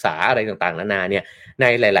การศึกษาอะไรต่างๆนานาเนี่ยใน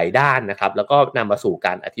หลายๆด้านนะครับแล้วก็นำมาสู่ก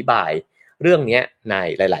ารอธิบายเรื่องนี้ใน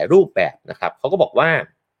หลายๆรูปแบบนะครับเขาก็บอกว่า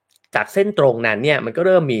จากเส้นตรงนั้นเนี่ยมันก็เ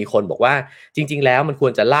ริ่มมีคนบอกว่าจริงๆแล้วมันคว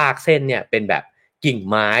รจะลากเส้นเนี่ยเป็นแบบกิ่ง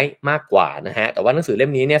ไม้มากกว่านะฮะแต่ว่าหนังสือเล่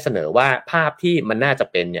มนี้เนี่ยเสนอว่าภาพที่มันน่าจะ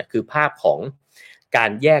เป็นเนี่ยคือภาพของกา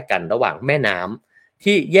รแยกกันระหว่างแม่น้ำ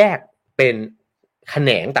ที่แยกเป็นแข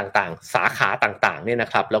นงต่างๆสาขาต่างๆเนี่ยนะ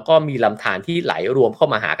ครับแล้วก็มีลำธารที่ไหลรวมเข้า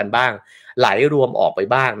มาหากันบ้างไหลรวมออกไป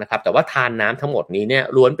บ้างนะครับแต่ว่าธารน้ำทั้งหมดนี้เนี่ย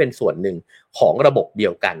ล้วนเป็นส่วนหนึ่งของระบบเดี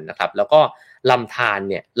ยวกันนะครับแล้วก็ลำธาร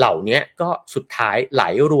เนี่ยเหล่านี้ก็สุดท้ายไหล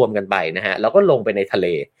รวมกันไปนะฮะแล้วก็ลงไปในทะเล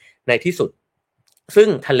ในที่สุดซึ่ง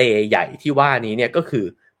ทะเลใหญ่ที่ว่านี้เนี่ยก็คือ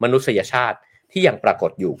มนุษยชาติที่ยังปราก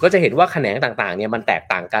ฏอยู่ก็จะเห็นว่าแขนงต่างๆเนี่ยมันแตก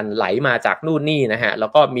ต่างกันไหลมาจากนู่นนี่นะฮะแล้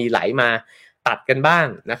วก็มีไหลมาตัดกันบ้าง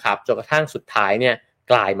นะครับจนกระทั่งสุดท้ายเนี่ย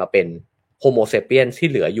กลายมาเป็นโฮโมเซเปียนที่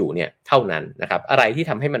เหลืออยู่เนี่ยเท่านั้นนะครับอะไรที่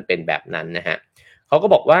ทำให้มันเป็นแบบนั้นนะฮะเขาก็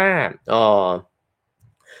บอกว่า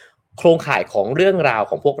โครงข่ายของเรื่องราว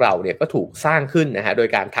ของพวกเราเนี่ยก็ถูกสร้างขึ้นนะฮะโดย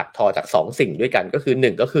การถักทอจาก2สิ่งด้วยกันก็คือ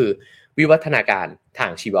1ก็คือวิวัฒนาการทา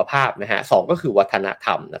งชีวภาพนะฮะ2ก็คือวัฒนธ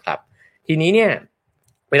รรมนะครับทีนี้เนี่ย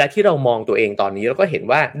เวลาที่เรามองตัวเองตอนนี้เราก็เห็น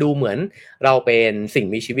ว่าดูเหมือนเราเป็นสิ่ง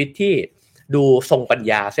มีชีวิตที่ดูทรงปัญ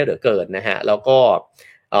ญาเสียเหลือเกินนะฮะแล้วก็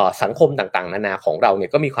สังคมต่างๆนานาของเราเนี่ย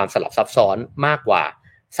ก็มีความสลับซับซ้อนมากกว่า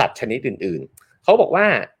สัตว์ชนิดอื่นๆเขาบอกว่า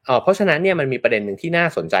เพราะฉะนั้นเนี่ยมันมีประเด็นหนึ่งที่น่า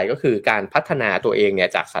สนใจก็คือการพัฒนาตัวเองเนี่ย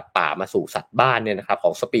จากสัตว์ป่ามาสู่สัตว์บ้านเนี่ยนะครับข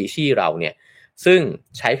องสปีชีส์เราเนี่ยซึ่ง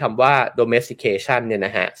ใช้คำว่า domestication เนี่ยน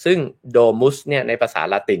ะฮะซึ่ง domus เนี่ยในภาษา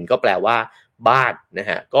ละตินก็แปลว่าบ้านนะ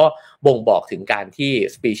ฮะก็บ่งบอกถึงการที่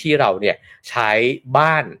สปีชีส์เราเนี่ยใช้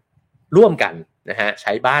บ้านร่วมกันนะฮะใ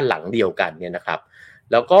ช้บ้านหลังเดียวกันเนี่ยนะครับ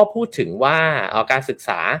แล้วก็พูดถึงว่าการศึกษ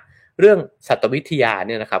าเรื่องสัตววิทยาเ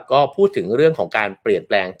นี่ยนะครับก็พูดถึงเรื่องของการเปลี่ยนแ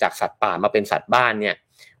ปลงจากสัตว์ป่ามาเป็นสัตว์บ้านเนี่ย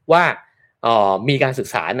ว่ามีการศึก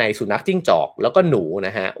ษาในสุนัขจิ้งจอกแล้วก็หนูน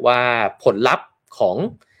ะฮะว่าผลลัพธ์ของ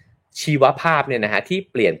ชีวภาพเนี่ยนะฮะที่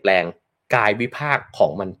เปลี่ยนแปลงกายวิภาคขอ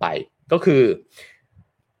งมันไปก็คือ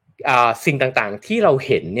สิ่งต่างๆที่เราเ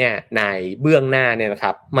ห็นเนี่ยในเบื้องหน้าเนี่ยนะค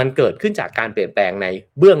รับมันเกิดขึ้นจากการเปลี่ยนแปลงใน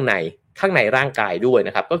เบื้องในข้างในร่างกายด้วยน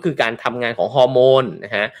ะครับก็คือการทำงานของฮอร์โมนน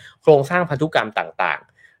ะฮะโครงสร้างพันธุกรรมต่าง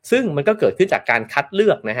ๆซึ่งมันก็เกิดขึ้นจากการคัดเลื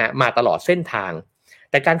อกนะฮะมาตลอดเส้นทาง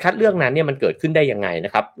แต่การคัดเลือกนั้นเนี่ยมันเกิดขึ้นได้ยังไงน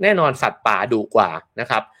ะครับแน่นอนสัตว์ป่าดุกว่านะ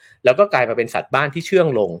ครับแล้วก็กลายมาเป็นสัตว์บ้านที่เชื่อง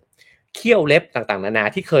ลงเขี้ยวเล็บต่างๆนานา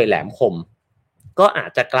ที่เคยแหลมคมก็อา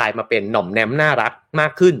จจะกลายมาเป็นหน่อมแนมน่ารักมา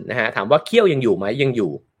กขึ้นนะฮะถามว่าเขี้ยวยังอยู่ไหมยังอ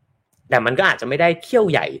ยู่แต่มันก็อาจจะไม่ได้เขี้ยว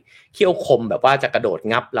ใหญ่เขี้ยวคมแบบว่าจะกระโดด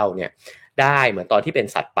งับเราเนี่ยได้เหมือนตอนที่เป็น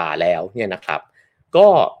สัตว์ป่าแล้วเนี่ยนะครับก็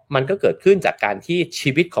มันก็เกิดขึ้นจากการที่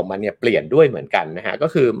ชีวิตของมันเนี่ยเปลี่ยนด้วยเหมือนกันนะฮะก็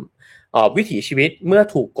คือวิถีชีวิตเมื่อ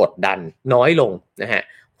ถูกกดดันน้อยลงนะฮะ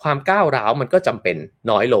ความก้าวร้าวมันก็จำเป็น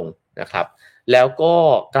น้อยลงนะครับแล้วก็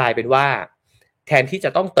กลายเป็นว่าแทนที่จ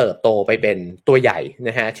ะต้องเติบโตไปเป็นตัวใหญ่น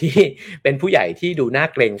ะฮะที่เป็นผู้ใหญ่ที่ดูน่า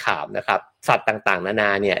เกรงขามนะครับสัตว์ต่างๆนานา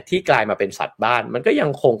เนี่ยที่กลายมาเป็นสัตว์บ้านมันก็ยัง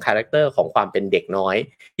คงคาแรคเตอร์ของความเป็นเด็กน้อย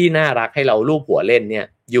ที่น่ารักให้เราลูบหัวเล่นเนี่ย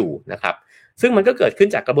อยู่นะครับ ซึ่งมันก็เกิดขึ้น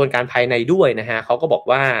จากกระบวนการภายในด้วยนะฮะเขาก็บอก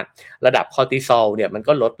ว่าระดับคอร์ติซอลเนี่ยมัน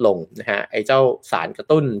ก็ลดลงนะฮะไอ้เจ้าสารกระ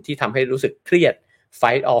ตุ้นที่ทำให้รู้สึกเครียด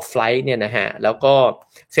fight or flight เนี่ยนะฮะแล้วก็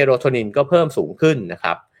เซโรโทนินก็เพิ่มสูงขึ้นนะค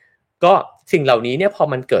รับก็สิ่งเหล่านี้เนี่ยพอ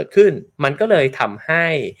มันเกิดขึ้นมันก็เลยทำให้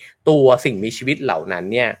ตัวสิ่งมีชีวิตเหล่านั้น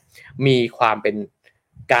เนี่ยมีความเป็น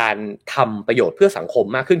การทำประโยชน์เพื่อสังคม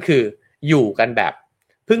มากขึ้นคืออยู่กันแบบ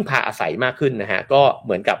พึ่งพาอาศัยมากขึ้นนะฮะก็เห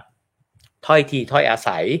มือนกับถ้อยทีถ้อยอา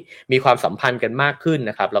ศัยมีความสัมพันธ์กันมากขึ้น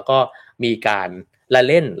นะครับแล้วก็มีการละ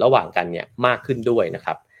เล่นระหว่างกันเนี่ยมากขึ้นด้วยนะค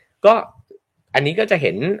รับก็อันนี้ก็จะเ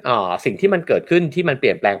ห็นสิ่งที่มันเกิดขึ้นที่มันเป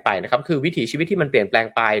ลี่ยนแปลงไปนะครับคือวิถีชีวิตที่มันเปลี่ยนแปลง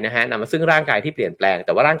ไปนะฮะนำมาซึ่งร่างกายที่เปลี่ยนแปลงแ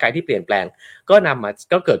ต่ว่าร่างกายที่เปลี่ยนแปลง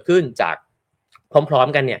ก็เกิดขึ้นจากพร้อม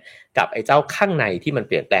ๆกันเนี่ยกับไอ้เจ้าข้างในที่มันเ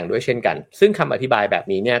ปลี่ยนแปลงด้วยเช่นกันซึ่งคำอธิบายแบบ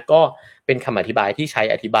นี้เนี่ยก็เป็นคำอธิบายที่ใช้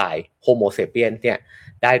อธิบายโฮโมเซเปียนเนี่ย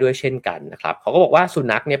ได้ด้วยเช่นกันนะครับเขาก็บอกว่าสุ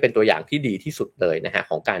นัขเนี่ยเป็นตัวอย่างที่ดีที่สุดเลยนะฮะ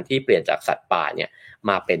ของการที่เปลี่ยนจากสัตว์ป่าเนี่ย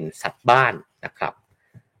มาเป็นสัตว์บ้านนะครับ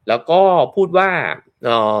แล้วก็พูดว่า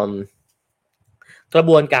กระ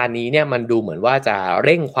บวนการนี้เนี่ยมันดูเหมือนว่าจะเ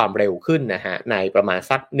ร่งความเร็วขึ้นนะฮะในประมาณ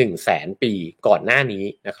สัก 100,000 ปีก่อนหน้านี้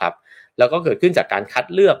นะครับแล้วก็เกิดขึ้นจากการคัด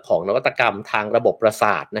เลือกของนวัตกรรมทางระบบประส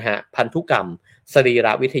าทนะฮะพันธุกรรมสรีร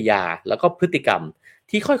วิทยาแล้วก็พฤติกรรม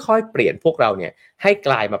ที่ค่อยๆเปลี่ยนพวกเราเนี่ยให้ก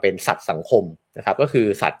ลายมาเป็นสัตว์สังคมนะครับก็คือ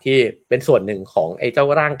สัตว์ที่เป็นส่วนหนึ่งของไอ้เจ้า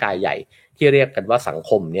ร่างกายใหญ่ที่เรียกกันว่าสัง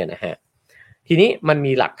คมเนี่ยนะฮะทีนี้มัน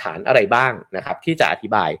มีหลักฐานอะไรบ้างนะครับที่จะอธิ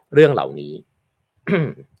บายเรื่องเหล่านี้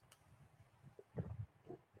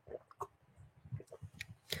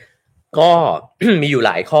ก็ มีอยู่ห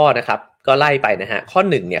ลายข้อนะครับก็ไล่ไปนะฮะข้อ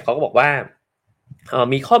หนึ่งเนี่ยเขาก็บอกว่า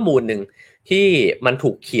มีข้อมูลหนึ่งที่มันถู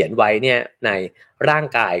กเขียนไว้เนี่ยในร่าง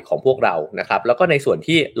กายของพวกเรานะครับแล้วก็ในส่วน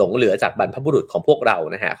ที่หลงเหลือจากบรรพบุรุษของพวกเรา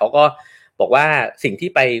นะฮะเขาก็บอกว่าสิ่งที่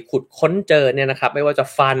ไปขุดค้นเจอเนี่ยนะครับไม่ว่าจะ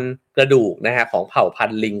ฟันกระดูกนะฮะของเผ่าพัน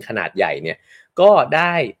ธุ์ลิงขนาดใหญ่เนี่ยก็ไ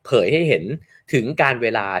ด้เผยให้เห็นถึงการเว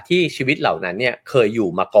ลาที่ชีวิตเหล่านั้นเนี่ยเคยอยู่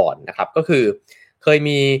มาก่อนนะครับก็คือเคย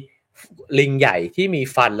มีลิงใหญ่ที่มี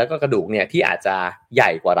ฟันแล้วก็กระดูกเนี่ยที่อาจจะให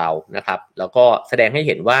ญ่กว่าเรานะครับแล้วก็แสดงให้เ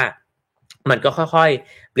ห็นว่ามันก็ค่อย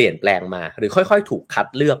ๆเปลี่ยนแปลงมาหรือค่อยๆถูกคัด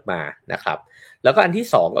เลือกมานะครับแล้วก็อันที่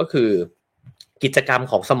สองก็คือกิจกรรม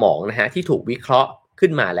ของสมองนะฮะที่ถูกวิเคราะห์ขึ้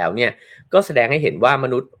นมาแล้วเนี่ยก็แสดงให้เห็นว่าม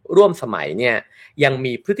นุษย์ร่วมสมัยเนี่ยยัง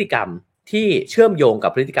มีพฤติกรรมที่เชื่อมโยงกั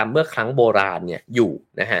บพฤติกรรมเมื่อครั้งโบราณเนี่ยอยู่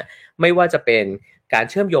นะฮะไม่ว่าจะเป็นการ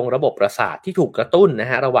เชื่อมโยงระบบประสาทที่ถูกกระตุ้นน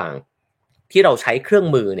ะฮะระหว่างที่เราใช้เครื่อง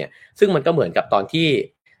มือเนี่ยซึ่งมันก็เหมือนกับตอนที่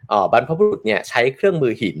บรรพบุรุษเนี่ยใช้เครื่องมื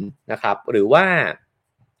อหินนะครับหรือว่า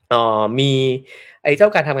มีไอ้เจ้า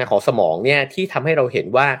การทำงานของสมองเนี่ยที่ทำให้เราเห็น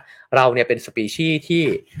ว่าเราเนี่ยเป็นสปีชีส์ที่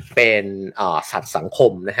เป็นสัตว์สังค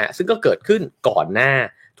มนะฮะซึ่งก็เกิดขึ้นก่อนหน้า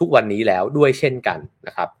ทุกวันนี้แล้วด้วยเช่นกันน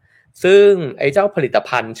ะครับซึ่งไอ้เจ้าผลิต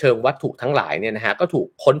ภัณฑ์เชิงวัตถุทั้งหลายเนี่ยนะฮะก็ถูก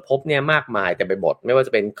ค้นพบเนี่ยมากมายเต็มไปหมดไม่ว่าจ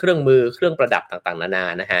ะเป็นเครื่องมือเครื่องประดับต่างๆนานา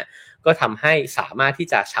นะฮะก็ทำให้สามารถที่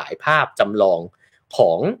จะฉายภาพจำลองข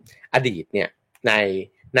องอดีตเนี่ย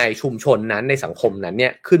ในชุมชนนั้นในสังคมนั้นเนี่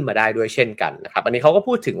ยขึ้นมาได้ด้วยเช่นกันนะครับอันนี้เขาก็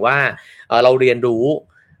พูดถึงว่าเราเรียนรู้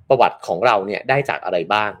ประวัติของเราเนี่ยได้จากอะไร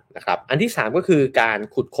บ้างนะครับอันที่3ก็คือการ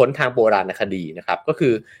ขุดค้นทางโบราณคดีนะครับก็คื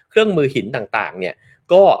อเครื่องมือหินต่างๆเนี่ย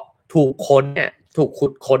ก็ถูกขุ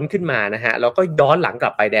ดค้นขึ้นมานะฮะแล้วก็ย้อนหลังก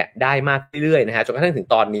ลับไปเนี่ยได้มากเรื่อยๆนะฮะจนกระทั่งถึง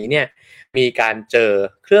ตอนนี้เนี่ยมีการเจอ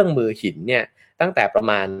เครื่องมือหินเนี่ยตั้งแต่ประ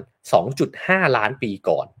มาณ 2.5 ล้านปี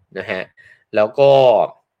ก่อนนะฮะแล้วก็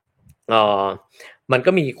มัน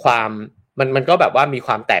ก็มีความมันก็แบบว่ามีค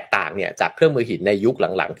วามแตกต่างเนี่ยจากเครื่องมือหินในยุค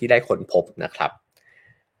หลังๆที่ได้ค้นพบนะครับ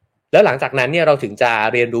แล้วหลังจากนั้นเนี่ยเราถึงจะ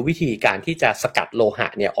เรียนรู้วิธีการที่จะสกัดโลหะ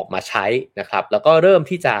เนี่ยออกมาใช้นะครับแล้วก็เริ่ม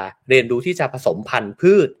ที่จะเรียนรู้ที่จะผสมพันธุ์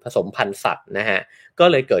พืชผสมพันธุ์สัตว์นะฮะก็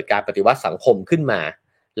เลยเกิดการปฏิวัติสังคมขึ้นมา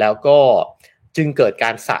แล้วก็จึงเกิดก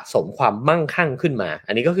ารสะสมความมั่งคั่งขึ้นมา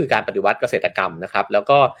อันนี้ก็คือการปฏิวัติเกษตรกรรมนะครับแล้ว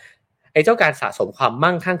ก็ไอ้เจ้าการสะสมความ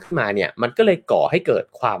มั่งคั่งขึ้นมาเนี่ยมันก็เลยก่อให้เกิด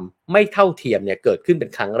ความไม่เท่าเทียมเนี่ยเกิดขึ้นเป็น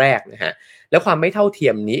ครั้งแรกนะฮะแล้วความไม่เท่าเที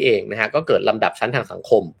ยมนี้เองนะฮะก็เกิดลำดับชั้นทางสัง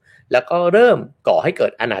คมแล้วก็เริ่มก่อให้เกิ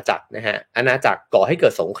ดอาณาจักรนะฮะอาณาจักรก่อให้เกิ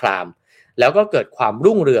ดสงครามแล้วก็เกิดความ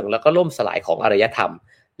รุ่งเรืองแล้วก็ล่มสลายของอารยธรรม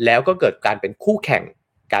แล้วก็เกิดการเป็นคู่แข่ง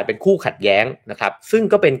การเป็นคู่ขัดแย้งนะครับซึ่ง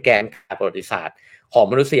ก็เป็นแกนประวัติศาสตร์ของ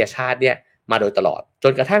มนุษยชาติเนี่ยมาโดยตลอดจ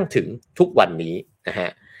นกระทั่งถึงทุกวันนี้นะฮะ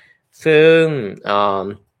ซึ่ง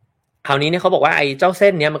คราวนี้เนี่ยเขาบอกว่าไอ้เจ้าเส้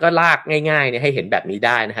นเนี้ยมันก็ลากง่ายๆเนี่ยให้เห็นแบบนี้ไ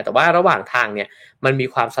ด้นะฮะแต่ว่าระหว่างทางเนี่ยมันมี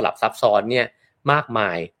ความสลับซับซ้อนเนี่ยมากมา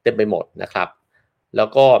ยเต็มไปหมดนะครับแล้ว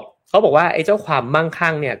ก็เขาบอกว่าไอ้เจ้าความมั่ง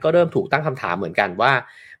คั่งเนี่ยก็เริ่มถูกตั้งคำถามเหมือนกันว่า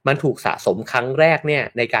มันถูกสะสมครั้งแรกเนี่ย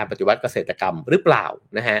ในการปฏิวัติเกษตรกรรมหรือเปล่า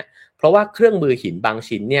นะฮะเพราะว่าเครื่องมือหินบาง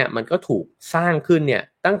ชิ้นเนี่ยมันก็ถูกสร้างขึ้นเนี่ย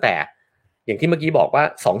ตั้งแต่อย่างที่เมื่อกี้บอกว่า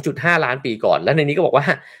 2.5 ล้านปีก่อนแล้วในนี้ก็บอกว่า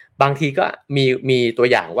บางทีก็มีตัว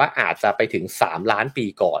อย่างว่าอาจจะไปถึง3ล้านปี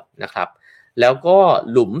ก่อนนะครับแล้วก็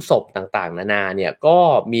หลุมศพต่างๆนานาเนี่ยก็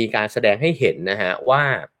มีการแสดงให้เห็นนะฮะว่า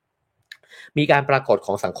มีการปรากฏข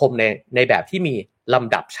องสังคมในแบบที่มีล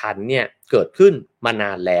ำดับชั้นเนี่ยเกิดขึ้นมาน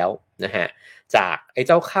านแล้วนะฮะจากไอ้เ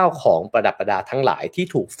จ้าข้าวของประดับประดาทั้งหลายที่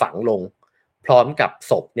ถูกฝังลงพร้อมกับ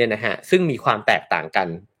ศพเนี่ยนะฮะซึ่งมีความแตกต่างกัน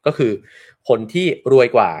ก็คือคนที่รวย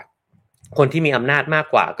กว่าคนที่มีอำนาจมาก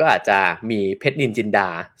กว่าก็อาจจะมีเพชรนินจินดา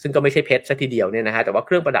ซึ่งก็ไม่ใช่เพชรซะทีเดียวเนี่ยนะฮะแต่ว่าเค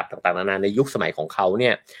รื่องประดับต่างๆนานาในยุคสมัยของเขาเนี่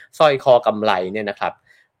ยสร้อยคอกำไลเนี่ยนะครับ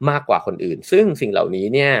มากกว่าคนอื่นซึ่งสิ่งเหล่านี้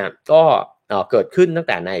เนี่ยก็เกิดขึ้นตั้งแ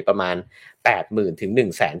ต่ในประมาณ 80,000 ถึง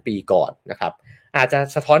 100,000 ปีก่อนนะครับอาจจะ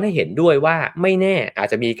สะท้อนให้เห็นด้วยว่าไม่แน่อาจ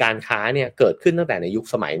จะมีการค้าเนี่ยเกิดขึ้นตั้งแต่ในยุค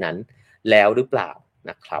สมัยนั้นแล้วหรือเปล่า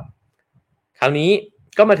นะครับคราวนี้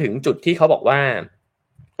ก็มาถึงจุดที่เขาบอกว่า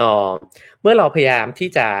เมื่อเราพยายามที่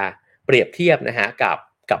จะเปรียบเทียบนะฮะ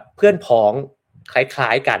กับเพื่อนพ้องคล้า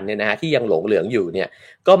ยๆกันเนี่ยนะฮะที่ยังหลงเหลืองอยู่เนี่ย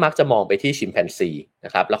ก็มักจะมองไปที่ชิมแปนซีน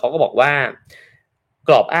ะครับแล้วเขาก็บอกว่าก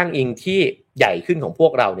รอบอ้างอิงที่ใหญ่ขึ้นของพว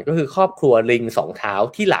กเราเนี่ยก็คือครอบครัวลิงสองเท้า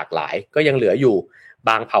ที่หลากหลายก็ยังเหลืออยู่บ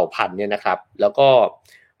างเผ่าพันธุ์เนี่ยนะครับแล้วก็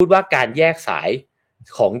พูดว่าการแยกสาย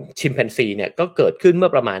ของชิมแปนซีเนี่ยก็เกิดขึ้นเมื่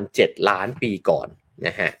อประมาณ7ล้านปีก่อนน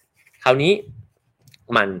ะฮะคราวนี้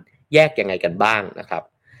มันแยกยังไงกันบ้างนะครับ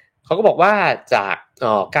เขาก็บอกว่าจาก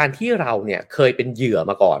การที่เราเนี่ยเคยเป็นเหยื่อ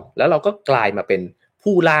มาก่อนแล้วเราก็กลายมาเป็น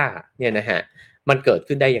ผู้ล่าเนี่ยนะฮะมันเกิด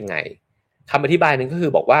ขึ้นได้ยังไงคำอธิบายหนึ่งก็คื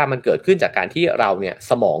อบอกว่ามันเกิดขึ้นจากการที่เราเนี่ย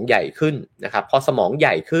สมองใหญ่ขึ้นนะครับพอสมองให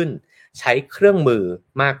ญ่ขึ้นใช้เครื่องมือ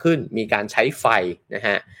มากขึ้นมีการใช้ไฟนะฮ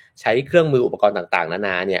ะใช้เครื่องมืออุปกรณ์ต่างๆนาน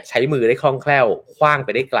าเนี่ยใช้มือได้คล่องแคล่วขว้างไป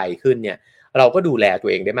ได้ไกลขึ้นเนี่ยเราก็ดูแลตัว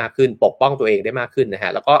เองได้มากขึ้นปกป้องตัวเองได้มากขึ้นนะฮ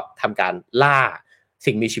ะแล้วก็ทำการล่า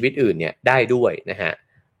สิ่งมีชีวิตอื่นเนี่ยได้ด้วยนะฮะ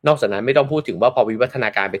นอกจากนั้นไม่ต้องพูดถึงว่าพอวิวัฒนา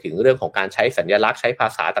การไปถึงเรื่องของการใช้สัญลักษณ์ใช้ภา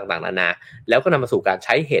ษาต่างๆนานาแล้วก็นำมาสู่การใ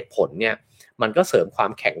ช้เหตุผลเนี่ยมันก็เสริมควา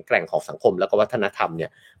มแข็งแกร่งของสังคมแล้วก็วัฒนธรรมเนี่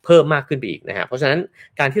ยเพิ่มมากขึ้นไปอีกนะฮะเพราะฉะนั้น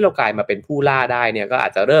การที่เรากลายมาเป็นผู้ล่าได้เนี่ยก็อา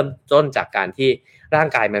จจะเริ่มต้นจากการที่ร่าง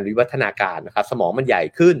กายมันวิวัฒนาการนะครับสมองมันใหญ่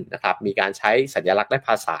ขึ้นนะครับมีการใช้สัญลักษณ์และภ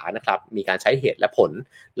าษานะครับมีการใช้เหตุและผล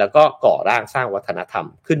แล้วก็ก่อร่างสร้างวัฒนธรรม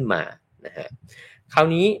ขึ้นมานะฮะคราว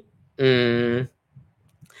นี้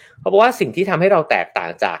เขาบอกว่าสิ่งที่ทำให้เราแตกต่า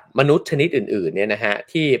งจากมนุษย์ชนิดอื่นๆเนี่ยนะฮะ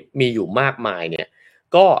ที่มีอยู่มากมายเนี่ย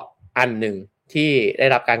ก็อันหนึ่งที่ได้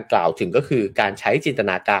รับการกล่าวถึงก็คือการใช้จินต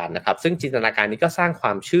นาการนะครับซึ่งจินตนาการนี้ก็สร้างคว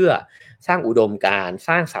ามเชื่อสร้างอุดมการณ์ส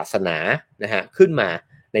ร้างศาสนานะฮะขึ้นมา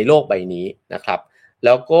ในโลกใบนี้นะครับแ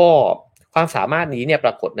ล้วก็ความสามารถนี้เนี่ยป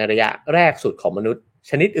รากฏในระยะแรกสุดของมนุษย์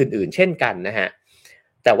ชนิดอื่นๆเช่นกันนะฮะ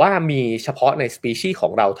แต่ว่ามีเฉพาะในสปีชีส์ขอ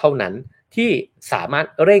งเราเท่านั้นที่สามารถ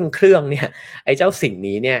เร่งเครื่องเนี่ยไอ้เจ้าสิ่ง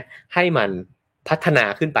นี้เนี่ยให้มันพัฒนา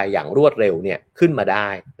ขึ้นไปอย่างรวดเร็วเนี่ยขึ้นมาได้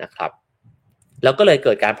นะครับแล้วก็เลยเ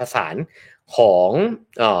กิดการผสานของ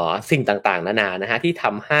สิ่งต่างๆนานานะฮะที่ท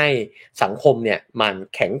ำให้สังคมเนี่ยมัน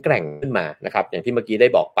แข็งแกร่งขึ้นมานะครับอย่างที่เมื่อกี้ได้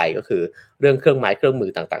บอกไปก็คือเรื่องเครื่องไม้เครื่องมื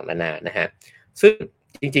อต่างๆนานานะฮะซึ่ง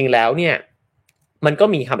จริงๆแล้วเนี่ยมันก็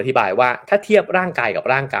มีคำอธิบายว่าถ้าเทียบร่างกายกับ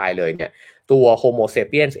ร่างกายเลยเนี่ยตัวโฮโมเซ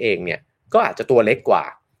เปียนส์เองเนี่ยก็อาจจะตัวเล็กกว่า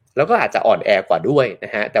แล้วก็อาจจะอ่อนแอกว่าด้วยน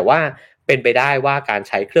ะฮะแต่ว่าเป็นไปได้ว่าการ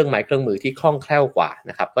ใช้เครื่องไม้เครื่องมือที่คล่องแคล่วกว่า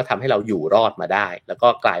นะครับก็ทำให้เราอยู่รอดมาได้แล้วก็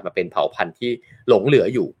กลายมาเป็นเผ่าพันธุ์ที่หลงเหลือ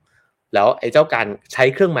อยู่แล้วไอ้เจ้าการใช้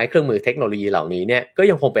เครื่องไม้เครื่องมือเทคโนโลยีเหล่านี้เนี่ยก็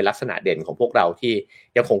ยังคงเป็นลักษณะเด่นของพวกเราที่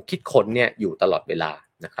ยังคงคิดค้นเนี่ยอยู่ตลอดเวลา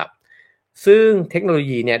นะครับซึ่งเทคโนโล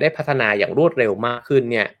ยีเนี่ยได้พัฒนาอย่างรวดเร็วมากขึ้น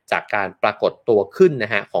เนี่ยจากการปรากฏตัวขึ้นน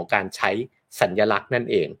ะฮะของการใช้สัญลักษณ์นั่น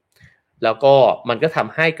เองแล้วก็มันก็ท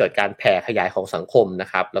ำให้เกิดการแผ่ขยายของสังคมนะ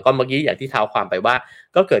ครับแล้วก็เมื่อกี้อย่างที่เท้าความไปว่า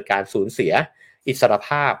ก็เกิดการสูญเสียอิสรภ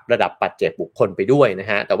าพระดับปัจเจกบุคคลไปด้วยนะ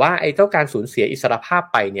ฮะแต่ว่าไอ้เจ้าการสูญเสียอิสรภาพ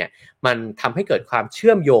ไปเนี่ยมันทำให้เกิดความเ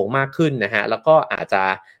ชื่อมโยงมากขึ้นนะฮะแล้วก็อาจจะ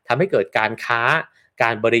ทำให้เกิดการค้ากา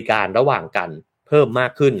รบริการระหว่างกันเพิ่มมา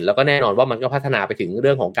กขึ้นแล้วก็แน่นอนว่ามันก็พัฒนาไปถึงเ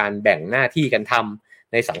รื่องของการแบ่งหน้าที่กันท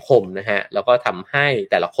ำในสังคมนะฮะแล้วก็ทำให้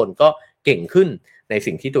แต่ละคนก็เก่งขึ้นใน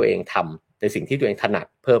สิ่งที่ตัวเองทำในสิ่งที่ตัวเองถนัด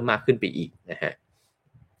เพิ่มมากขึ้นไปอีกนะฮะ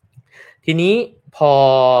ทีนี้พอ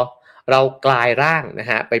เรากลายร่างนะ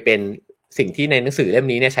ฮะไปเป็นสิ่งที่ในหนังสือเล่ม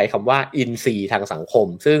นี้เนี่ยใช้คำว่าอินทรีย์ทางสังคม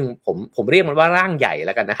ซึ่งผมเรียกมันว่าร่างใหญ่แ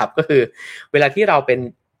ล้วกันนะครับก็คือเวลาที่เราเป็น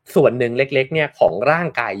ส่วนหนึ่งเล็กๆเนี่ยของร่าง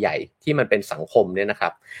กายใหญ่ที่มันเป็นสังคมเนี่ยนะครั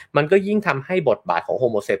บมันก็ยิ่งทำให้บทบาทของโฮ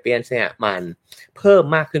โมเซเปียนส์เนี่ยมันเพิ่ม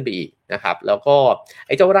มากขึ้นไปอีกนะครับแล้วก็ไ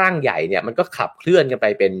อ้เจ้าร่างใหญ่เนี่ยมันก็ขับเคลื่อนกันไป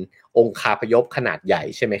เป็นองคาพยพขนาดใหญ่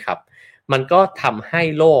ใช่ไหมครับมันก็ทำให้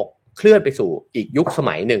โลกเคลื่อนไปสู่อีกยุคส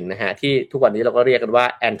มัยหนึ่งนะฮะที่ทุกวันนี้เราก็เรียกกันว่า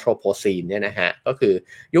แอนโทรโพซีนเนี่ยนะฮะก็คือ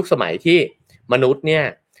ยุคสมัยที่มนุษย์เนี่ย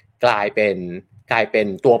กลายเป็น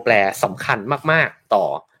ตัวแปรสำคัญมากๆต่อ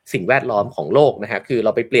สิ่งแวดล้อมของโลกนะฮะคือเร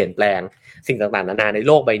าไปเปลี่ยนแปลงสิ่งต่างๆนานาในโ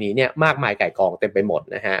ลกใบนี้เนี่ยมากมายก่ายกองเต็มไปหมด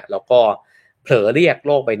นะฮะแล้วก็เผลอเรียกโ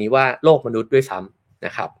ลกใบนี้ว่าโลกมนุษย์ด้วยซ้ำน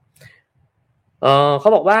ะครับเขา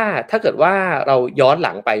บอกว่าถ้าเกิดว่าเราย้อนห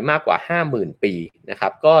ลังไปมากกว่า 50,000 ปีนะครั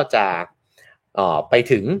บก็จะไป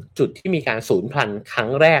ถึงจุดที่มีการสูญพันธุ์ครั้ง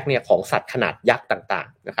แรกเนี่ยของสัตว์ขนาดยักษ์ต่าง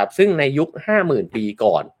ๆนะครับซึ่งในยุค 50,000 ปี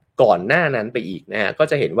ก่อนหน้านั้นไปอีกนะฮะก็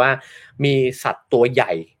จะเห็นว่ามีสัตว์ตัวให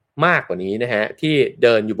ญ่มากกว่านี้นะฮะที่เ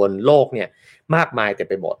ดินอยู่บนโลกเนี่ยมากมายเต็ม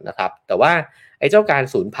ไปหมดนะครับแต่ว่าไอ้เจ้าการ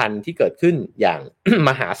สูญพันธุ์ที่เกิดขึ้นอย่าง ม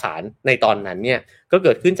หาศาลในตอนนั้นเนี่ยก็เ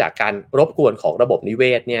กิดขึ้นจากการรบกวนของระบบนิเว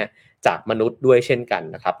ศเนี่ยจากมนุษย์ด้วยเช่นกัน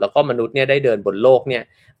นะครับแล้วก็มนุษย์เนี่ยได้เดินบนโลกเนี่ย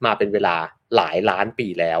มาเป็นเวลาหลายล้านปี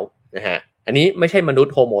แล้วนะฮะอันนี้ไม่ใช่มนุษ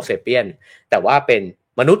ย์โฮโมเซเปียนแต่ว่าเป็น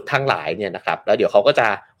มนุษย์ทั้งหลายเนี่ยนะครับแล้วเดี๋ยวเขาก็จะ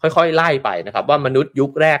ค่อยๆไล่ไปนะครับว่ามนุษย์ยุ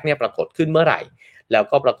คแรกเนี่ยปรากฏขึ้นเมื่อไหร่แล้ว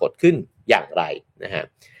ก็ปรากฏขึ้นอย่างไรนะฮะ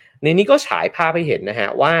ในนี้ก็ฉายภาพให้เห็นนะฮะ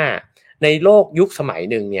ว่าในโลกยุคสมัย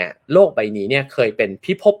หนึ่งเนี่ยโลกใบนี้เนี่ยเคยเป็น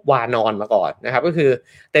พิภพวานอนมาก่อนนะครับก็คือ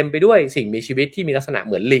เต็มไปด้วยสิ่งมีชีวิตที่มีลักษณะเ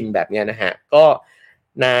หมือนลิงแบบนี้นะฮะก็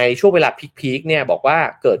ในช่วงเวลาพีคๆเนี่ยบอกว่า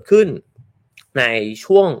เกิดขึ้นใน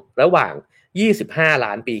ช่วงระหว่าง25 ล้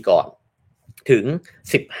านปีก่อนถึง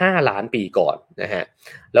15 ล้านปีก่อนนะฮะ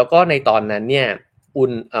แล้วก็ในตอนนั้นเนี่ย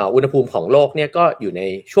อุณหภูมิของโลกเนี่ยก็อยู่ใน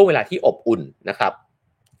ช่วงเวลาที่อบอุ่นนะครับ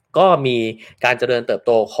ก็มีการเจริญเติบโ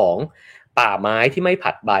ตของป่าไม้ที่ไม่ผ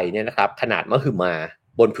ลัดใบเนี่ยนะครับขนาดมหึมา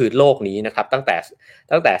บนพื้นโลกนี้นะครับตั้งแ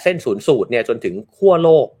ต่เส้นศูนย์สูตรเนี่ยจนถึงขั้วโล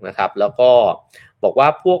กนะครับแล้วก็บอกว่า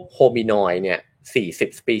พวกโฮมินอยด์เนี่ย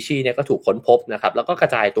40 สปีชีส์เนี่ยก็ถูกค้นพบนะครับแล้วก็กระ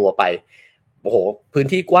จายตัวไปโอ้โหพื้น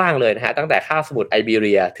ที่กว้างเลยนะฮะตั้งแต่คาบสมุทรไอเบีเ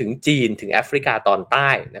รียถึงจีนถึงแอฟริกาตอนใต้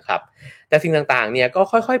นะครับแต่สิ่งต่างๆเนี่ยก็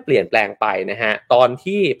ค่อยๆเปลี่ยนแปลงไปนะฮะตอน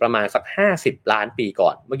ที่ประมาณสัก50 ล้านปีก่อ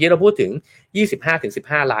นเมื่อกี้เราพูดถึง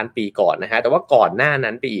25-15 ล้านปีก่อนนะฮะแต่ว่าก่อนหน้า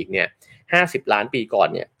นั้นไปอีกเนี่ย50 ล้านปีก่อน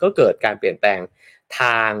เนี่ยก็เกิดการเปลี่ยนแปลงท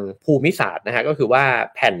างภูมิศาสตร์นะฮะก็คือว่า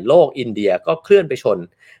แผ่นโลกอินเดียก็เคลื่อนไปชน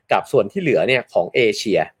กับส่วนที่เหลือเนี่ยของเอเ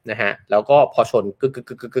ชียนะฮะแล้วก็พอชนกึ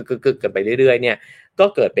กกันไปเรื่อยๆเนี่ยก็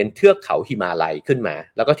เกิดเป็นเทือกเขาหิมาลัยขึ้นมา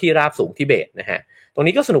แล้วก็ที่ราบสูงทิเบตนะฮะตรง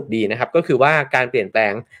นี้ก็สนุกดีนะครับก็คือว่าการเปลี่ยนแปล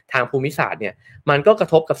งทางภูมิศาสตร์เนี่ยมันก็กระ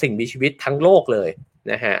ทบกับสิ่งมีชีวิตทั้งโลกเลย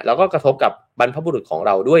นะฮะแล้วก็กระทบกับบรรพบุรุษของเ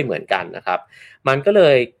ราด้วยเหมือนกันนะครับมันก็เล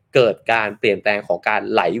ยเกิดการเปลี่ยนแปลงของการ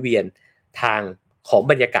ไหลเวียนทางของ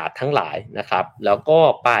บรรยากาศทั้งหลายนะครับแล้วก็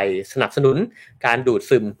ไปสนับสนุนการดูด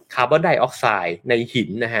ซึมคาร์บอนไดออกไซด์ในหิน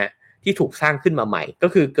นะฮะที่ถูกสร้างขึ้นมาใหม่ก็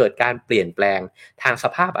คือเกิดการเปลี่ยนแปลงทางส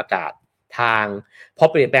ภาพอากาศพอ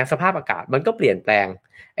เปลี่ยนแปลงสภาพอากาศมันก็เปลี่ยนแปลง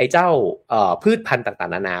ไอ้เจ้าพืชพันธุ์ต่า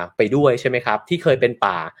งๆนานาไปด้วยใช่ไหมครับที่เคยเป็น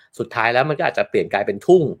ป่าสุดท้ายแล้วมันก็อาจจะเปลี่ยนกลายเป็น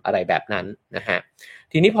ทุ่งอะไรแบบนั้นนะฮะ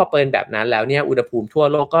ทีนี้พอเป็นแบบนั้นแล้วเนี่ยอุณหภูมิทั่ว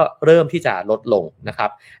โลกก็เริ่มที่จะลดลงนะครับ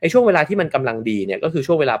ไอ้ช่วงเวลาที่มันกำลังดีเนี่ยก็คือ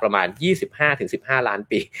ช่วงเวลาประมาณ25-15 ล้าน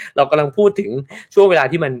ปีเรากำลังพูดถึงช่วงเวลา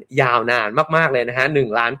ที่มันยาวนานมากๆเลยนะฮะ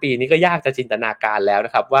1 ล้านปีนี่ก็ยากจะจินตนาการแล้วน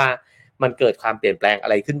ะครับว่ามันเกิดความเปลี่ยนแปลงอะ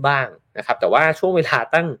ไรขึ้นบ้างนะครับแต่ว่าช่วงเวลา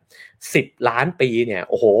ตั้ง10 ล้านปีเนี่ย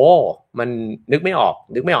โอ้โหมันนึกไม่ออก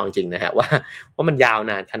จริงๆนะฮะว่ามันยาว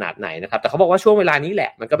นานขนาดไหนนะครับแต่เขาบอกว่าช่วงเวลานี้แหล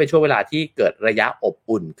ะมันก็เป็นช่วงเวลาที่เกิดระยะอบ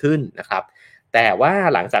อุ่นขึ้นนะครับแต่ว่า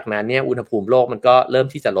หลังจากนั้นเนี่ยอุณหภูมิโลกมันก็เริ่ม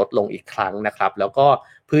ที่จะลดลงอีกครั้งนะครับแล้วก็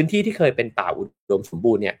พื้นที่ที่เคยเป็นป่าอุดมสม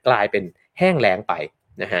บูรณ์เนี่ยกลายเป็นแห้งแล้งไป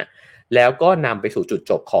นะฮะแล้วก็นำไปสู่จุด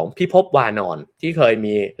จบของพิภพวานอนที่เคย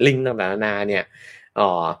มีลิงต่างๆนานาเนี่ย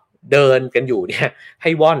เดินกันอยู่เนี่ยใ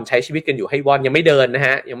ห้ว่อนใช้ชีวิตกันอยู่ให้ว่อนยังไม่เดินนะฮ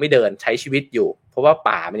ะยังไม่เดินใช้ชีวิตอยู่เพราะว่า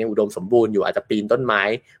ป่ามันยังอุดมสมบูรณ์อยู่อาจจะปีนต้นไม้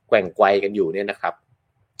แกว่งไกวกันอยู่เนี่ยนะครับ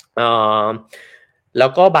แล้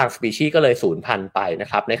วก็บางสปีชีส์ก็เลยสูญพันธุ์ไปนะ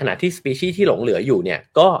ครับในขณะที่สปีชีส์ที่หลงเหลืออยู่เนี่ย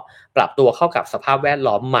ก็ปรับตัวเข้ากับสภาพแวด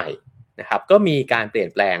ล้อมใหม่นะครับก็มีการเปลี่ยน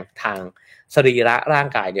แปลงทางสรีระร่าง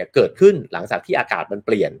กายเนี่ยเกิดขึ้นหลังจากที่อากาศมันเป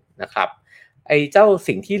ลี่ยนนะครับไอ้เจ้า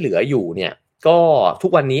สิ่งที่เหลืออยู่เนี่ยก็ทุ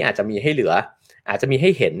กวันนี้อาจจะมีให้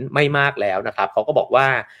เห็นไม่มากแล้วนะครับเขาก็บอกว่า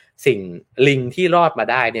สิ่งลิงที่รอดมา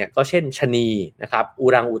ได้เนี่ยก็เช่นชะนีนะครับอู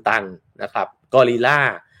รังอูตังนะครับกอริลลา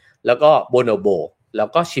แล้วก็โบโนโบแล้ว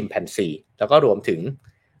ก็ชิมแปนซีแล้วก็รวมถึง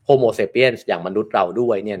โฮโมเซเปียนอย่างมนุษย์เราด้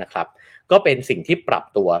วยเนี่ยนะครับก็เป็นสิ่งที่ปรับ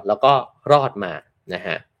ตัวแล้วก็รอดมานะฮ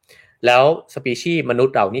ะแล้วสปีชีส์มนุษ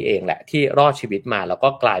ย์เรานี่เองแหละที่รอดชีวิตมาแล้วก็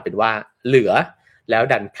กลายเป็นว่าเหลือแล้ว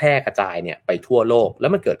ดันแพร่กระจายเนี่ยไปทั่วโลกแล้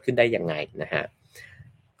วมันเกิดขึ้นได้ยังไงนะฮะ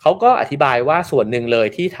เขาก็อธิบายว่าส่วนหนึ่งเลย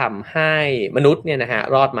ที่ทำให้มนุษย์เนี่ยนะฮะ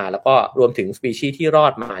รอดมาแล้วก็รวมถึงสปีชีส์ที่รอ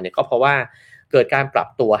ดมาเนี่ยก็เพราะว่าเกิดการปรับ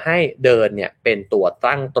ตัวให้เดินเนี่ยเป็นตัว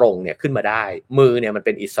ตั้งตรงเนี่ยขึ้นมาได้มือเนี่ยมันเ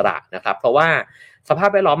ป็นอิสระนะครับเพราะว่าสภาพ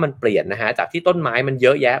แวดล้อมมันเปลี่ยนนะฮะจากที่ต้นไม้มันเย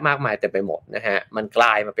อะแยะมากมายเต็มไปหมดนะฮะมันกล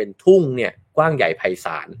ายมาเป็นทุ่งเนี่ยกว้างใหญ่ไพศ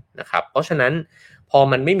าลนะครับเพราะฉะนั้นพอ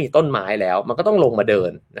มันไม่มีต้นไม้แล้วมันก็ต้องลงมาเดิ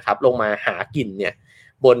นนะครับลงมาหากินเนี่ย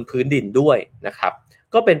บนพื้นดินด้วยนะครับ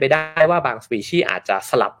ก็เป็นไปได้ว่าบางสปีชีส์อาจจะ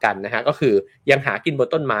สลับกันนะฮะก็คือยังหากินบน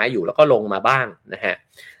ต้นไม้อยู่แล้วก็ลงมาบ้างนะฮะ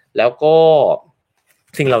แล้วก็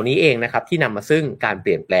สิ่งเหล่านี้เองนะครับที่นำมาซึ่งการเป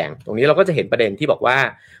ลี่ยนแปลงตรงนี้เราก็จะเห็นประเด็นที่บอกว่า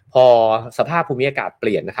พอสภาพภูมิอากาศเป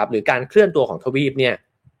ลี่ยนนะครับหรือการเคลื่อนตัวของทวีปเนี่ย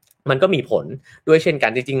มันก็มีผลด้วยเช่นกั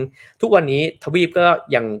นจริงๆทุกวันนี้ทวีปก็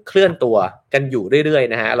ยังเคลื่อนตัวกันอยู่เรื่อย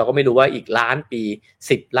ๆนะฮะเราก็ไม่รู้ว่าอีกล้านปี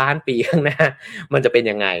10ล้านปีข้างหน้ามันจะเป็น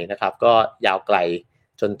ยังไงนะครับก็ยาวไกล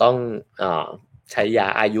จนต้องใช้ยา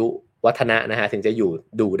อายุวัฒนะนะฮะถึงจะอยู่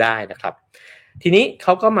ดูได้นะครับทีนี้เข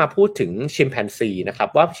าก็มาพูดถึงชิมแปนซีนะครับ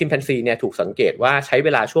ว่าชิมแปนซีเนี่ยถูกสังเกตว่าใช้เว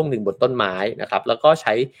ลาช่วงหนึ่งบนต้นไม้นะครับแล้วก็ใ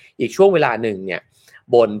ช้อีกช่วงเวลาหนึ่งเนี่ย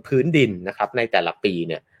บนพื้นดินนะครับในแต่ละปี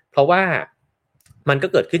เนี่ยเพราะว่ามันก็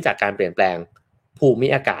เกิดขึ้นจากการเปลี่ยนแปลงภูมิ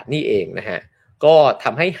อากาศนี่เองนะฮะก็ท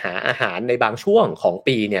ำให้หาอาหารในบางช่วงของ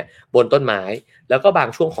ปีเนี่ยบนต้นไม้แล้วก็บาง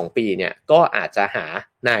ช่วงของปีเนี่ยก็อาจจะหา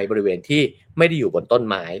ในบริเวณที่ไม่ได้อยู่บนต้น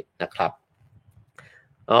ไม้นะครับ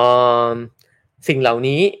สิ่งเหล่า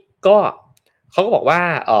นี้ก็เขาก็บอกว่า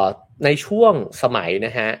ในช่วงสมัยน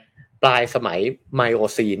ะฮะปลายสมัยไมโอ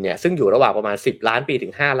ซีนเนี่ยซึ่งอยู่ระหว่างประมาณ10ล้านปีถึ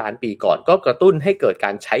ง5ล้านปีก่อนก็กระตุ้นให้เกิดก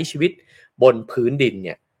ารใช้ชีวิตบนพื้นดินเ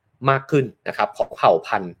นี่ยมากขึ้นนะครับของเผ่า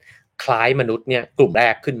พันธุ์คล้ายมนุษย์เนี่ยกลุ่มแร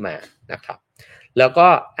กขึ้นมานะครับแล้วก็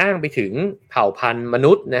อ้างไปถึงเผ่าพันธุ์ม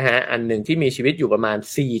นุษย์นะฮะอันหนึ่งที่มีชีวิตอยู่ประมาณ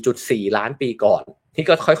 4.4 ล้านปีก่อนที่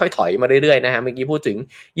ก็ค่อยๆถอยมาเรื่อยๆนะฮะเมื่อกี้พูดถึง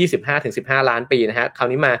 25-15 ล้านปีนะฮะคราว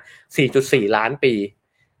นี้มา 4.4 ล้านปี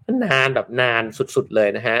นานแบบนานสุดๆเลย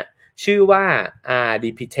นะฮะชื่อว่า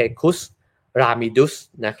Ardipithecus ramidus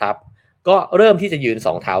นะครับก็เริ่มที่จะยืน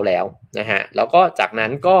2เท้าแล้วนะฮะแล้วก็จากนั้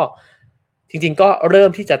นก็จริงๆก็เริ่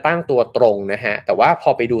มที่จะตั้งตัวตรงนะฮะแต่ว่าพอ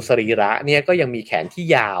ไปดูสรีระเนี่ยก็ยังมีแขนที่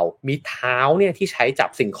ยาวมีเท้าเนี่ยที่ใช้จับ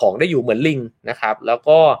สิ่งของได้อยู่เหมือนลิงนะครับแล้ว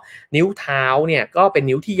ก็นิ้วเท้าเนี่ยก็เป็น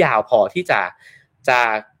นิ้วที่ยาวพอที่จ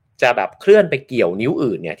ะแบบเคลื่อนไปเกี่ยวนิ้ว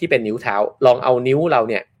อื่นเนี่ยที่เป็นนิ้วเท้าลองเอานิ้วเรา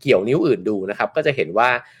เนี่ยเกี่ยวนิ้วอื่นดูนะครับก็จะเห็นว่า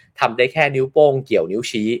ทำได้แค่นิ้วโป้งเกี่ยวนิ้ว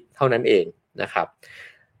ชี้เท่านั้นเองนะครับ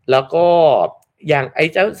แล้วก็อย่างไอ้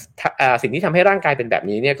เจ้าสิ่งที่ทำให้ร่างกายเป็นแบบ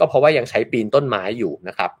นี้เนี่ยก็เพราะว่ายังใช้ปีนต้นไม้อยู่น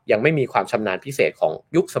ะครับยังไม่มีความชำนาญพิเศษของ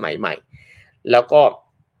ยุคสมัยใหม่แล้วก็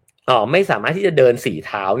ไม่สามารถที่จะเดิน4เ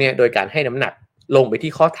ท้าเนี่ยโดยการให้น้ำหนักลงไป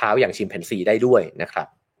ที่ข้อเท้าอย่างชิมแปนซีได้ด้วยนะครับ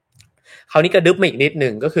คราวนี้กระดึ๊บมาอีกนิดนึ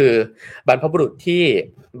งก็คือบรรพบุรุ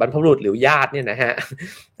ษหรือญาติเนี่ยนะฮะ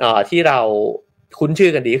ที่เราคุ้นชื่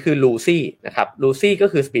อกันดีก็คือลูซี่นะครับลูซี่ก็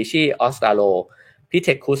คือสปีชีส์ออสตราโลพิเท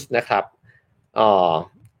คุสนะครับ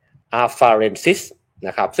อาฟาเรนซิสน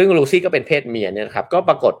ะครับซึ่งลูซี่ก็เป็นเพศเมียเนี่ยนะครับก็ป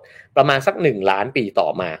รากฏประมาณสัก1ล้านปีต่อ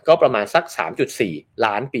มาก็ประมาณสัก 3.4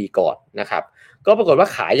 ล้านปีก่อนนะครับก็ปรากฏว่า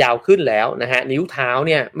ขายาวขึ้นแล้วนะฮะนิ้วเท้าเ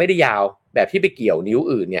นี่ยไม่ได้ยาวแบบที่ไปเกี่ยวนิ้ว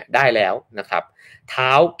อื่นเนี่ยได้แล้วนะครับเท้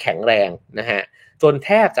าแข็งแรงนะฮะจนแท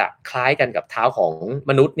บจะคล้ายกันกับเท้าของ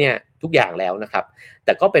มนุษย์เนี่ยทุกอย่างแล้วนะครับแ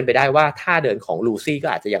ต่ก็เป็นไปได้ว่าท่าเดินของลูซี่ก็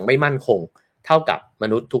อาจจะยังไม่มั่นคงเท่ากับม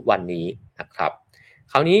นุษย์ทุกวันนี้นะครับ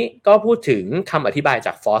คราวนี้ก็พูดถึงคำอธิบายจ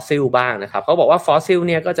ากฟอสซิลบ้างนะครับเขาบอกว่าฟอสซิล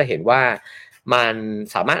เนี่ยก็จะเห็นว่ามัน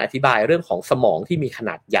สามารถอธิบายเรื่องของสมองที่มีขน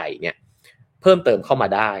าดใหญ่เนี่ยเพิ่มเติมเข้ามา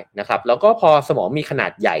ได้นะครับแล้วก็พอสมองมีขนา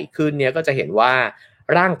ดใหญ่ขึ้นเนี่ยก็จะเห็นว่า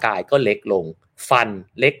ร่างกายก็เล็กลงฟัน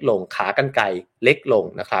เล็กลงขากรรไกรเล็กลง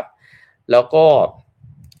นะครับแล้วก็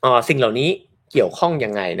สิ่งเหล่านี้เกี่ยวข้องยั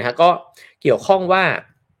งไงนะฮะก็เกี่ยวข้องว่า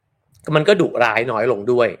มันก็ดุร้ายน้อยลง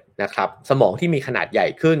ด้วยนะครับสมองที่มีขนาดใหญ่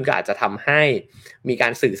ขึ้นก็อาจจะทำให้มีกา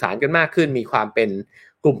รสื่อสารกันมากขึ้นมีความเป็น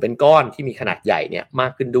กลุ่มเป็นก้อนที่มีขนาดใหญ่เนี่ยมา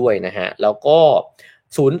กขึ้นด้วยนะฮะแล้วก็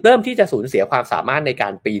เริ่มที่จะสูญเสียความสามารถในกา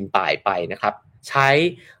รปีนป่ายไปนะครับใช้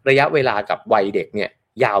ระยะเวลากับวัยเด็กเนี่ย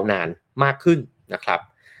ยาวนานมากขึ้นนะครับ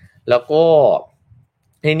แล้วก็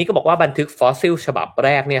ในนี้ก็บอกว่าบันทึกฟอสซิลฉบับแร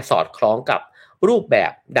กเนี่ยสอดคล้องกับรูปแบ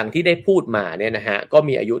บดังที่ได้พูดมาเนี่ยนะฮะก็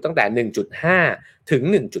มีอายุตั้งแต่ 1.5 ถึง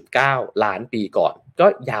 1.9 ล้านปีก่อนก็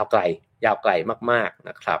ยาวไกลมากๆ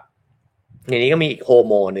นะครับในนี้ก็มีอีกโฮ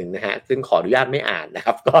โมหนึ่งนะฮะซึ่งขออนุญาตไม่อ่านนะค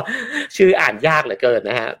รับก็ชื่ออ่านยากเหลือเกิน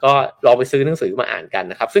นะฮะก็ลองไปซื้อหนังสือมาอ่านกัน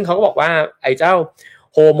นะครับซึ่งเขาก็บอกว่าไอ้เจ้า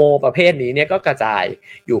โฮโมประเภทนี้เนี่ยก็กระจาย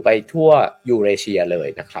อยู่ไปทั่วยูเรเชียเลย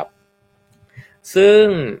นะครับซึ่ง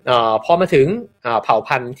พอมาถึงเผ่า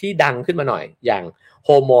พันธุ์ที่ดังขึ้นมาหน่อยอย่าง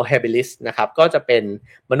Homo habilis นะครับก็จะเป็น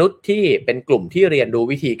มนุษย์ที่เป็นกลุ่มที่เรียนรู้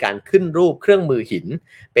วิธีการขึ้นรูปเครื่องมือหิน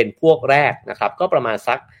เป็นพวกแรกนะครับก็ประมาณ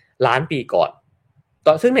สักล้านปีก่อน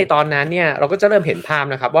ซึ่งในตอนนั้นเนี่ยเราก็จะเริ่มเห็นภาพ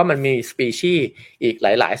นะครับว่ามันมีสปีชีส์อีกห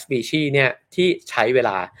ลายๆสปีชีส์เนี่ยที่ใช้เวล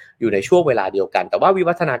าอยู่ในช่วงเวลาเดียวกันแต่ว่าวิ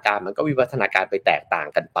วัฒนาการมันก็วิวัฒนาการไปแตกต่าง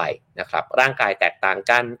กันไปนะครับร่างกายแตกต่าง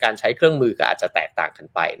กันการใช้เครื่องมือก็อาจจะแตกต่างกัน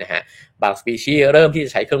ไปนะฮะบางสปีชีส์เริ่มที่จ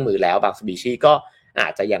ะใช้เครื่องมือแล้วบางสปีชีส์ก็อา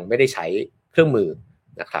จจะยังไม่ได้ใช้เครื่องมือ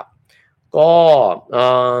นะครับก็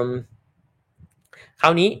ครา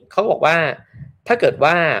วนี้เขาบอกว่า ถ้าเกิด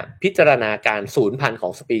ว่าพิจารณาการสูญพันธุ์ขอ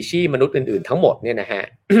งสปีชีส์มนุษย์อื่นๆทั้งหมดเนี่ยนะฮะ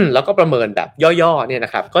แล้วก็ประเมินแบบย่อๆเนี่ยน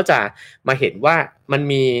ะครับก็จะมาเห็นว่ามัน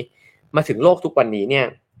มีมาถึงโลกทุกวันนี้เนี่ย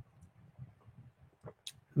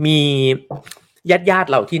มีญาติ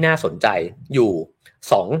เราที่น่าสนใจอยู่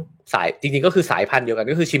2สายจริงๆก็คือสายพันธุ์เดียวกัน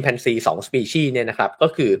ก็คือชิมแปนซี2สปีชีส์เนี่ยนะครับก็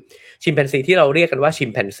คือชิมแปนซีที่เราเรียกกันว่าชิ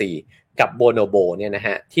มแปนซีกับโบโนโบเนี่ยนะฮ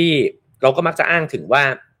ะที่เราก็มักจะอ้างถึงว่า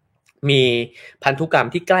มีพันธุกรรม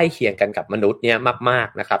ที่ใกล้เคียงกันกับมนุษย์เนี่ยมาก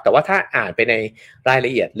ๆนะครับแต่ว่าถ้าอ่านไปในรายล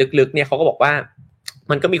ะเอียดลึกๆเนี่ยเขาก็บอกว่า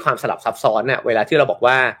มันก็มีความสลับซับซ้อนน่ะเวลาที่เราบอก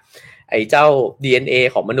ว่าไอ้เจ้า DNA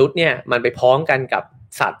ของมนุษย์เนี่ยมันไปพ้องกันกับ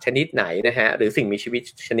สัตว์ชนิดไหนนะฮะหรือสิ่งมีชีวิต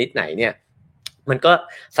ชนิดไหนเนี่ยมันก็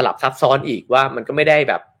สลับซับซ้อนอีกว่ามันก็ไม่ได้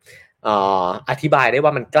แบบอธิบายได้ว่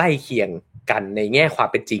ามันใกล้เคียงกันในแง่ความ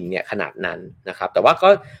เป็นจริงเนี่ยขนาดนั้นนะครับแต่ว่าก็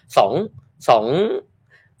สองสอง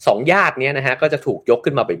สองญาติเนี่ยนะฮะก็จะถูกยก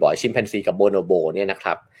ขึ้นมาบ่อยๆชิมแปนซีกับโบโนโบเนี่ยนะค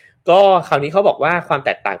รับก็คราวนี้เขาบอกว่าความแต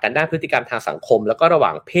กต่างกันด้านพฤติกรรมทางสังคมแล้วก็ระหว่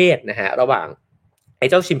างเพศนะฮะระหว่างไอ้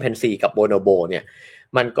เจ้าชิมแปนซีกับโบโนโบเนี่ย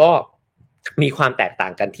มันก็มีความแตกต่า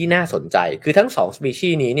งกันที่น่าสนใจคือทั้ง2สปีชี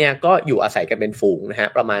ส์นี้เนี่ยก็อยู่อาศัยกันเป็นฝูงนะฮะ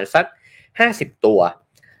ประมาณสัก50ตัว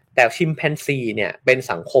แต่ชิมแปนซีเนี่ยเป็น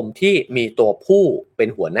สังคมที่มีตัวผู้เป็น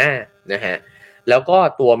หัวหน้านะฮะแล้วก็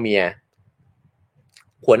ตัวเมีย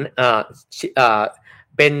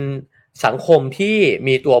เป็นสังคมที่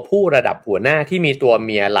มีตัวผู้ระดับหัวหน้าที่มีตัวเ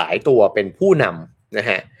มียหลายตัวเป็นผู้นำนะ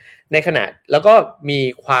ฮะในขณะแล้วก็มี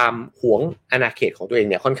ความหวงอาณาเขตของตัวเอง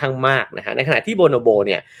เนี่ยค่อนข้างมากนะฮะในขณะที่โบโนโบเ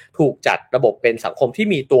นี่ยถูกจัดระบบเป็นสังคมที่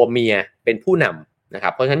มีตัวเมียเป็นผู้นำนะครั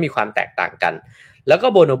บเพราะฉะนั้นมีความแตกต่างกันแล้วก็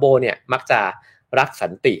โบโนโบเนี่ยมักจะรักสั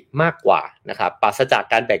นติมากกว่านะครับปราศจาก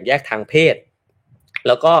การแบ่งแยกทางเพศแ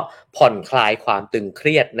ล้วก็ผ่อนคลายความตึงเค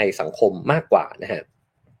รียดในสังคมมากกว่านะฮะ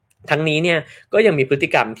ทั้งนี้เนี่ยก็ยังมีพฤติ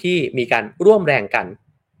กรรมที่มีการร่วมแรงกัน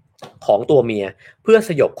ของตัวเมียเพื่อส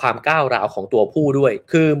ยบความก้าวร้าวของตัวผู้ด้วย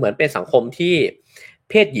คือเหมือนเป็นสังคมที่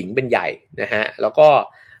เพศหญิงเป็นใหญ่นะฮะแล้วก็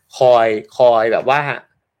คอยแบบว่า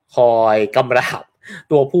คอยกำราบ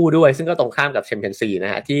ตัวผู้ด้วยซึ่งก็ตรงข้ามกับชิมแปนซีน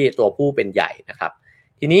ะฮะที่ตัวผู้เป็นใหญ่นะครับ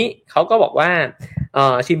ทีนี้เขาก็บอกว่า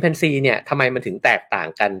ชิมแปนซีเนี่ยทำไมมันถึงแตกต่าง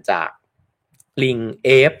กันจากลิงเอ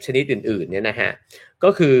ฟชนิดอื่นๆเนี่ยนะฮะก็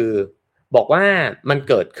คือบอกว่ามัน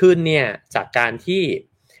เกิดขึ้นเนี่ยจากการที่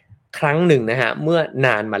ครั้งหนึ่งนะฮะเมื่อน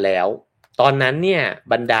านมาแล้วตอนนั้นเนี่ย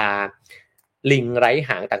บรรดาลิงไร้ห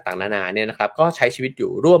างต่างๆนานาเนี่ยนะครับก็ใช้ชีวิตอ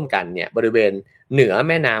ยู่ร่วมกันเนี่ยบริเวณเหนือแ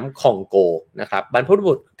ม่น้ำคองโกนะครับบรรพบุ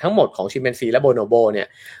รุษทั้งหมดของชิมแปนซีและโบโนโบเนี่ย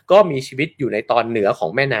ก็มีชีวิตอยู่ในตอนเหนือของ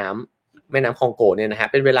แม่น้ำคองโกเนี่ยนะฮะ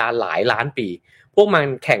เป็นเวลาหลายล้านปีพวกมัน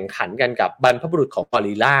แข่งขันกันกับบรรพบุรุษของกอ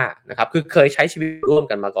ริลลานะครับคือเคยใช้ชีวิตร่วม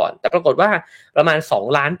กันมาก่อนแต่ปรากฏว่าประมาณ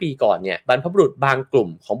2ล้านปีก่อนเนี่ยบรรพบุรุษบางกลุ่ม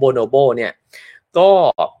ของโบโนโบเนี่ยก็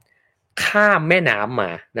ข้ามแม่น้ำม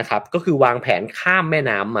านะครับก็คือวางแผนข้ามแม่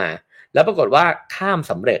น้ำมาแล้วปรากฏว่าข้าม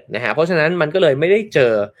สำเร็จนะฮะเพราะฉะนั้นมันก็เลยไม่ได้เจ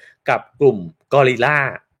อกับกลุ่มกอริลลา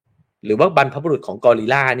หรือว่าบรรพบุรุษของกอริล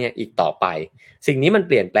ลาเนี่ยอีกต่อไปสิ่งนี้มันเ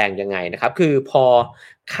ปลี่ยนแปลงยังไงนะครับคือพอ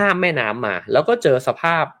ข้ามแม่น้ำมาแล้วก็เจอสภ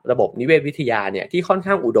าพระบบนิเวศวิทยาเนี่ยที่ค่อน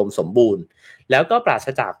ข้างอุดมสมบูรณ์แล้วก็ปราศ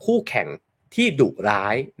จากคู่แข่งที่ดุร้า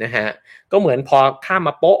ยนะฮะก็เหมือนพอข้ามม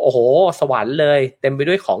าโป๊ะโอ้โหสวรรค์เลยเต็มไป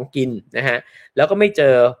ด้วยของกินนะฮะแล้วก็ไม่เจ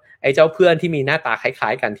อไอ้เจ้าเพื่อนที่มีหน้าตาคล้า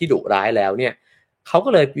ยๆกันที่ดุร้ายแล้วเนี่ยเขาก็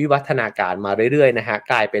เลยวิวัฒนาการมาเรื่อยๆนะฮะ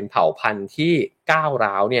กลายเป็นเผ่าพันธุ์ที่ก้าว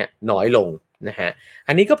ร้าวเนี่ยน้อยลงนะฮะ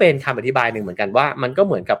อันนี้ก็เป็นคำอธิบายหนึ่งเหมือนกันว่ามันก็เ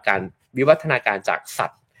หมือนกับการวิวัฒนาการจากสั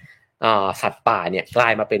ตว์ป่าเนี่ยกลา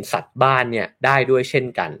ยมาเป็นสัตว์บ้านเนี่ยได้ด้วยเช่น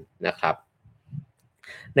กันนะครับ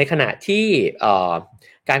ในขณะที่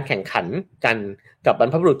การแข่งขันกันกับบร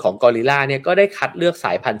รพบุรุษของกอริลลาเนี่ยก็ได้คัดเลือกส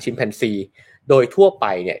ายพันธุ์ชิมแปนซีโดยทั่วไป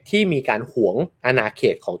เนี่ยที่มีการหวงอาณาเข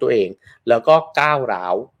ตของตัวเองแล้วก็ก้าวร้า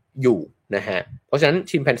วอยู่นะฮะเพราะฉะนั้น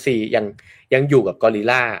ชิมแปนซียังอยู่กับกอริล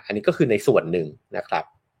ลาอันนี้ก็คือในส่วนหนึ่งนะครับ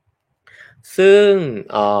ซึ่ง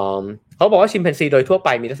เขาบอกว่าชิมแปนซีโดยทั่วไป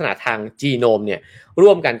มีลักษณะทางจีโนมเนี่ยร่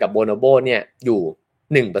วมกันกับโบโนโบเนี่ยอยู่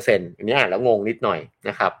 1% อันนี้อ่านแล้วงงนิดหน่อย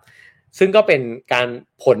นะครับซึ่งก็เป็นการ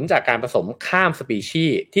ผลจากการผสมข้ามสปีชี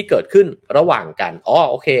ส์ที่เกิดขึ้นระหว่างกัน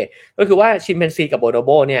โอเคก็คือว่าชิมแปนซีกับโบโนโ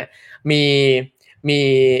บเนี่ย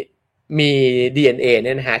มี DNA เ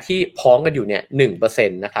นี่ยนะฮะที่พ้องกันอยู่เนี่ย 1% น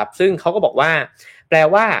ะครับซึ่งเขาก็บอกว่าแปล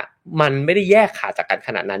ว่ามันไม่ได้แยกขาดจากกันข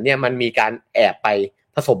นาดนั้นเนี่ยมันมีการแอบไป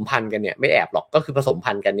ผสมพันธุ์กันเนี่ยไม่แอบหรอกก็คือผสม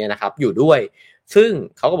พันธุ์กันเนี่ยนะครับอยู่ด้วยซึ่ง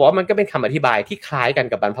เขาก็บอกว่ามันก็เป็นคำอธิบายที่คล้ายกัน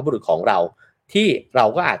กับบรรพบุรุษของเราที่เรา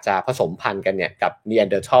ก็อาจจะผสมพันธุ์กันเนี่ยกับนีแอน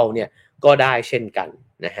เดอร์ทัลเนี่ยก็ได้เช่นกัน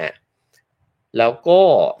นะฮะแล้วก็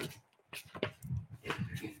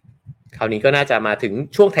คราวนี้ก็น่าจะมาถึง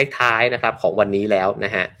ช่วงท้ายๆนะครับของวันนี้แล้วน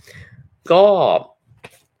ะฮะก็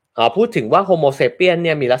พูดถึงว่า Homo sapien เ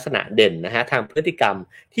นี่ยมีลักษณะเด่นนะฮะทางพฤติกรรม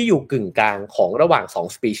ที่อยู่กึ่งกลางของระหว่าง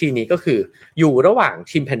2 species นี้ก็คืออยู่ระหว่าง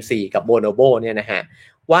ชิมแปนซีกับโบโนโบเนี่ยนะฮะ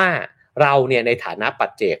ว่าเราเนี่ยในฐานะปั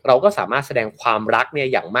จเจกเราก็สามารถแสดงความรักเนี่ย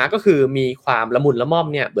อย่างมากก็คือมีความละมุนละม่อม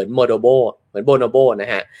เนี่ยเหมือนโบโนโบน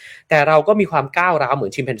ะฮะแต่เราก็มีความก้าวร้าวเหมือ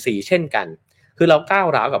นชิมแปนซีเช่นกันคือเราก้าว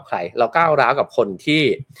ร้าวกับใครเราก้าวร้าวกับคนที่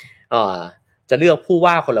จะเลือกผู้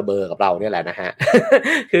ว่าคนละเบอร์กับเราเนี่ยแหละนะฮะ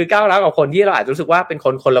คือก้าวร้าวกับคนที่เราอาจจะรู้สึกว่าเป็น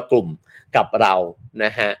คนละกลุ่มกับเราน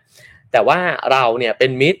ะฮะแต่ว่าเราเนี่ยเป็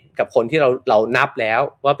นมิตรกับคนที่เรานับแล้ว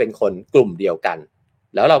ว่าเป็นคนกลุ่มเดียวกัน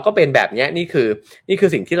แล้วเราก็เป็นแบบนี้นี่คือ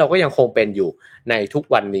สิ่งที่เราก็ยังคงเป็นอยู่ในทุก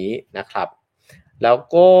วันนี้นะครับแล้ว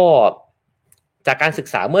ก็จากการศึก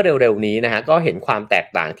ษาเมื่อเร็วๆนี้นะฮะก็เห็นความแตก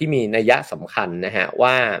ต่างที่มีนัยสำคัญนะฮะ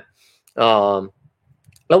ว่า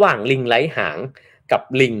ระหว่างลิงไร้หางกับ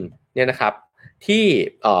ลิงเนี่ยนะครับที่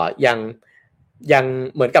ยัง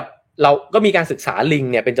เหมือนกับเราก็มีการศึกษาลิง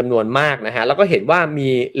เนี่ยเป็นจำนวนมากนะฮะแล้วก็เห็นว่ามี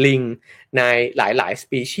ลิงในหลายๆส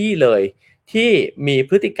ปีชีส์เลยที่มี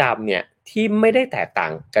พฤติกรรมเนี่ยที่ไม่ได้แตกต่า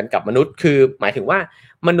งกันกับมนุษย์คือหมายถึงว่า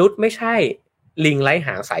มนุษย์ไม่ใช่ลิงไร้ห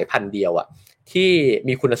างสายพันธุ์เดียวอะที่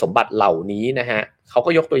มีคุณสมบัติเหล่านี้นะฮะเขาก็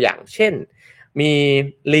ยกตัวอย่างเช่นมี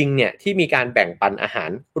ลิงเนี่ยที่มีการแบ่งปันอาหาร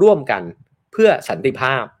ร่วมกันเพื่อสันติภ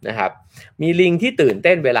าพนะครับมีลิงที่ตื่นเ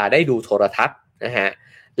ต้นเวลาได้ดูโทรทัศน์นะฮะ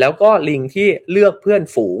แล้วก็ลิงที่เลือกเพื่อน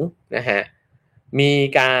ฝูงนะฮะมี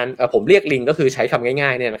การผมเรียกลิงก็คือใช้คำง่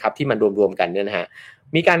ายๆเนี่ยนะครับที่มันรวมๆกันเนี่ยนะฮะ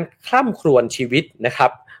มีการคร่ำครวญชีวิตนะครั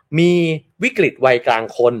บมีวิกฤตวัยกลาง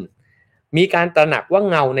คนมีการตระหนักว่า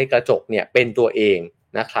เงาในกระจกเนี่ยเป็นตัวเอง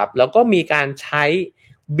นะครับแล้วก็มีการใช้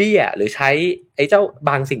เบี้ยหรือใช้ไอ้เจ้าบ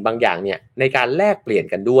างสิ่งบางอย่างเนี่ยในการแลกเปลี่ยน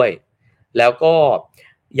กันด้วยแล้วก็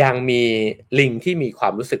ยังมีลิงที่มีควา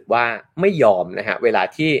มรู้สึกว่าไม่ยอมนะฮะเวลา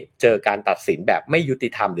ที่เจอการตัดสินแบบไม่ยุติ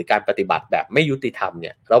ธรรมหรือการปฏิบัติแบบไม่ยุติธรรมเ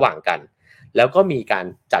นี่ยระหว่างกันแล้วก็มีการ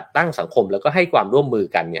จัดตั้งสังคมแล้วก็ให้ความร่วมมือ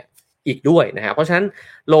กันเนี่ยอีกด้วยนะฮะเพราะฉะนั้น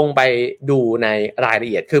ลงไปดูในรายละ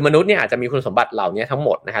เอียดคือมนุษย์เนี่ยอาจจะมีคุณสมบัติเหล่านี้ทั้งหม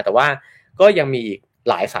ดนะฮะแต่ว่าก็ยังมีอีก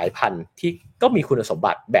หลายสายพันธุ์ที่ก็มีคุณสม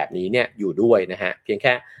บัติแบบนี้เนี่ยอยู่ด้วยนะฮะเพียงแ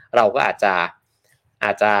ค่เราก็อาจ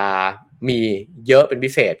จะมีเยอะเป็นพิ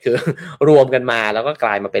เศษคือรวมกันมาแล้วก็กล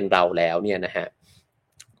ายมาเป็นเราแล้วเนี่ยนะฮะ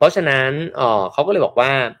เพราะฉะนั้นเขาก็เลยบอกว่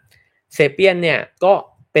าเซเปียนเนี่ยก็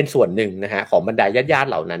เป็นส่วนหนึ่งนะฮะของบรรดาญาติ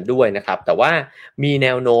เหล่านั้นด้วยนะครับแต่ว่ามีแน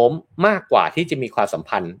วโน้มมากกว่าที่จะมีความสัม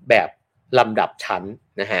พันธ์แบบลำดับชั้น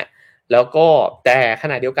นะฮะแล้วก็แต่ข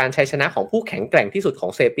ณะเดียวกันชัยชนะของผู้แข็งแกร่งที่สุดขอ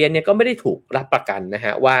งเซเปียนเนี่ยก็ไม่ได้ถูกรับประกันนะฮ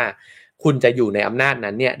ะว่าคุณจะอยู่ในอำนาจ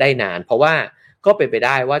นั้นเนี่ยได้นานเพราะว่าก็เป็นไปไ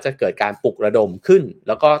ด้ว่าจะเกิดการปลุกระดมขึ้นแ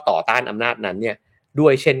ล้วก็ต่อต้านอำนาจนั้นเนี่ยด้ว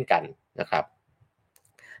ยเช่นกันนะครับ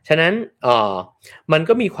ฉะนั้นมัน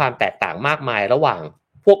ก็มีความแตกต่างมากมายระหว่าง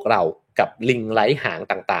พวกเรากับลิงไร้หาง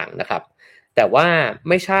ต่างๆนะครับแต่ว่า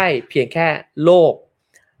ไม่ใช่เพียงแค่โลก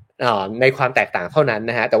ในความแตกต่างเท่านั้น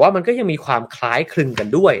นะฮะแต่ว่ามันก็ยังมีความคล้ายคลึงกัน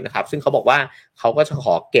ด้วยนะครับซึ่งเขาบอกว่าเขาก็จะข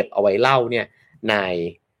อเก็บเอาไว้เล่าเนี่ย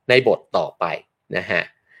ในบทต่อไปนะฮะ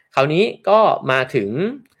คราวนี้ก็มาถึง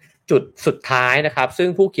จุดสุดท้ายนะครับซึ่ง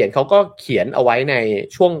ผู้เขียนเขาก็เขียนเอาไว้ใน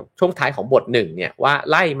ช่วงท้ายของบทหนึ่งเนี่ยว่า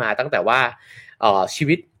ไล่มาตั้งแต่ว่าชี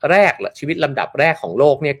วิตแรกชีวิตลำดับแรกของโล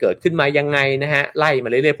กเนี่ยเกิดขึ้นมายังไงนะฮะไล่มา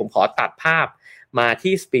เรื่อยๆผมขอตัดภาพมา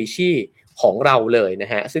ที่สปีชีส์ของเราเลยน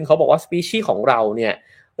ะฮะซึ่งเขาบอกว่าสปีชีส์ของเราเนี่ย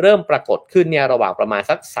เริ่มปรากฏขึ้นเนี่ยระหว่างประมาณ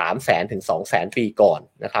สัก 300,000 ถึง 200,000 ปีก่อน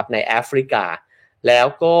นะครับในแอฟริกาแล้ว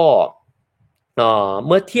ก็เ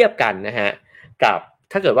มื่อเทียบกันนะฮะกับ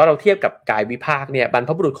ถ้าเกิดว่าเราเทียบกับกายวิภาคเนี่ยบรรพ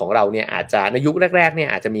บุรุษของเราเนี่ยอาจจะในยุคแรกๆเนี่ย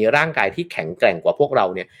อาจจะมีร่างกายที่แข็งแกร่งกว่าพวกเรา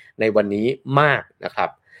เนี่ยในวันนี้มากนะครับ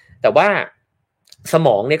แต่ว่าสม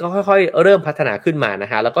องเนี่ยก็ค่อยๆเริ่มพัฒนาขึ้นมาน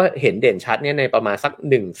ะฮะแล้วก็เห็นเด่นชัดเนี่ยในประมาณสัก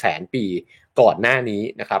 100,000 ปีก่อนหน้านี้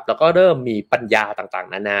นะครับแล้วก็เริ่มมีปัญญาต่าง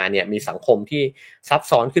ๆนานาเนี่ยมีสังคมที่ซับ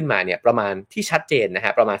ซ้อนขึ้นมาเนี่ยประมาณที่ชัดเจนนะฮ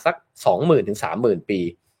ะประมาณสัก 20,000 ถึง 30,000 ปี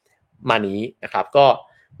มานี้นะครับก็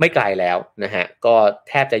ไม่ไกลแล้วนะฮะก็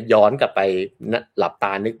แทบจะย้อนกลับไปหลับต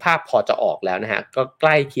านึกภาพพอจะออกแล้วนะฮะก็ใก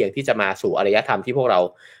ล้เคียงที่จะมาสู่อารยธรรมที่พวกเรา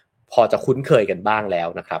พอจะคุ้นเคยกันบ้างแล้ว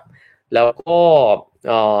นะครับแล้วก็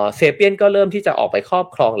เซเปียนก็เริ่มที่จะออกไปครอบ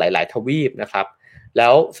ครองหลายๆทวีปนะครับแล้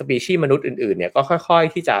วสปีชีส์มนุษย์อื่นๆเนี่ยก็ค่อย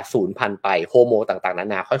ๆที่จะสูญพันธุ์ไปโฮโมต่างๆนา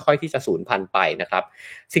นาค่อยๆที่จะสูญพันธุ์ไปนะครับ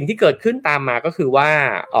สิ่งที่เกิดขึ้นตามมาก็คือว่า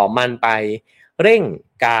มันไปเร่ง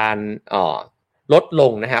การลดล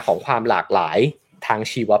งนะฮะของความหลากหลายทาง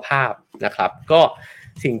ชีวภาพนะครับก็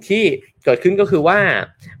สิ่งที่เกิดขึ้นก็คือว่า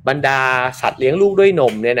บรรดาสัตว์เลี้ยงลูกด้วยน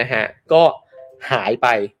มเนี่ยนะฮะก็หายไป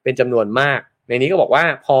เป็นจำนวนมากในนี้ก็บอกว่า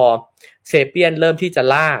พอเซเปียนเริ่มที่จะ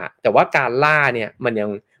ล่าแต่ว่าการล่าเนี่ยมันยัง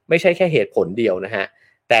ไม่ใช่แค่เหตุผลเดียวนะฮะ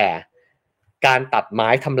แต่การตัดไม้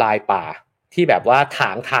ทำลายป่า ที่แบบว่าถ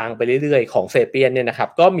างทางไปเรื่อยๆของเซเปียนเนี่ยนะครับ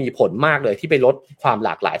ก็มีผลมากเลยที่ไปลดความหล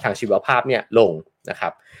ากหลายทางชีวภาพเนี่ยลงนะครั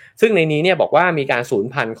บซึ่งในนี้เนี่ยบอกว่ามีการสูญ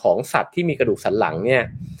พันธุ์ของสัตว์ที่มีกระดูกสันหลังเนี่ย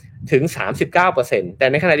ถึง 39% แต่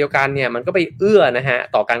ในขณะเดียวกันเนี่ยมันก็ไปเอื้อนะฮะ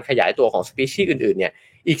ต่อการขยายตัวของสปีชีส์อื่นๆเนี่ย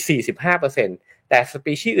อีก 45% แต่ส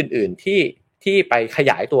ปีชีส์อื่นๆที่ไปข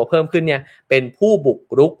ยายตัวเพิ่มขึ้นเนี่ยเป็นผู้บุก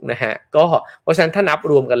รุกนะฮะก็เพราะฉะนั้นถ้านับ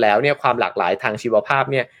รวมกันแล้วเนี่ยความหลากหลายทางชีวภาพ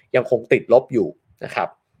เนี่ยยังคงติดลบอยู่นะครับ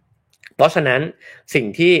เพราะฉะนั้นสิ่ง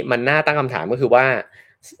ที่มันน่าตั้งคำถามก็คือว่า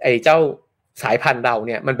ไอ้เจ้าสายพันธุ์เราเ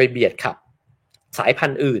นี่ยมันไปเบียดขับสายพัน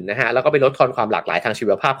ธุ์อื่นนะฮะแล้วก็ไปลดทอนความหลากหลายทางชี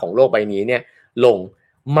วภาพของโลกใบนี้เนี่ยลง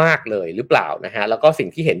มากเลยหรือเปล่านะฮะแล้วก็สิ่ง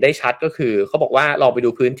ที่เห็นได้ชัดก็คือเขาบอกว่าลองไปดู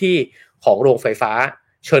พื้นที่ของโรงไฟฟ้า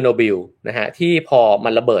เชอร์โนบิลนะฮะที่พอมั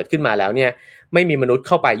นระเบิดขึ้นมาแล้วเนี่ยไม่มีมนุษย์เ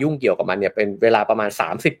ข้าไปยุ่งเกี่ยวกับมันเนี่ยเป็นเวลาประมาณ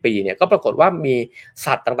30ปีเนี่ยก็ปรากฏว่ามี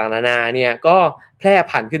สัตว์ต่างๆนานาเนี่ยก็แพร่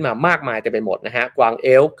พันธุ์ขึ้นมามากมายเต็มไปหมดนะฮะกวางเอ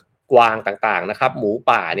ลค์กวางต่างๆนะครับหมู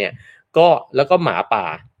ป่าเนี่ยก็แล้วก็หมาป่า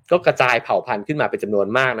ก็กระจายเผ่าพันธุ์ขึ้นมาเป็นจำนวน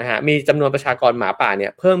มากนะฮะมีจำนวนประชากรหมาป่าเนี่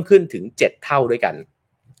ยเพิ่มขึ้นถึง7เท่าด้วยกัน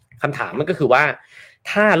คำถามมันก็คือว่า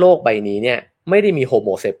ถ้าโลกใบนี้เนี่ยไม่ได้มีโฮโม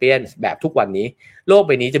เซเปียนแบบทุกวันนี้โลกใ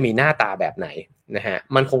บนี้จะมีหน้าตาแบบไหนนะฮะ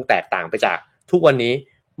มันคงแตกต่างไปจากทุกวันนี้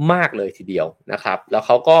มากเลยทีเดียวนะครับแล้วเข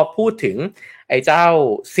าก็พูดถึงไอ้เจ้า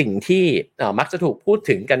สิ่งที่มักจะถูกพูด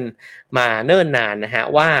ถึงกันมาเนิ่นนานนะฮะ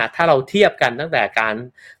ว่าถ้าเราเทียบกันตั้งแต่การ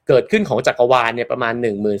เกิดขึ้นของจักรวาลเนี่ยประมาณ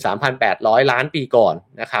 13,800 ล้านปีก่อน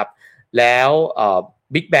นะครับแล้ว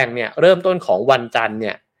บิ๊กแบงเนี่ยเริ่มต้นของวันจันทร์เ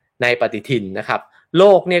นี่ยในปฏิทินนะครับโล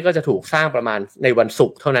กเนี่ยก็จะถูกสร้างประมาณในวันศุ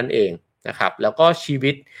กร์เท่านั้นเองนะครับแล้วก็ชี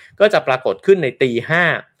วิตก็จะปรากฏขึ้นในตีห้า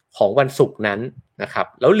ของวันศุกร์นั้นนะครับ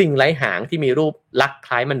แล้วลิงไร้หางที่มีรูปลักษณ์ค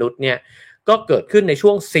ล้ายมนุษย์เนี่ยก็เกิดขึ้นในช่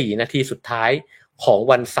วง4นาทีสุดท้ายของ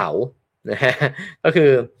วันเสาร์นะฮะก็คื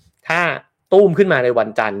อถ้าตุ้มขึ้นมาในวัน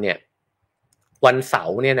จันทร์เนี่ยวันเสา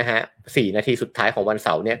ร์เนี่ยนะฮะ4นาทีสุดท้ายของวันเส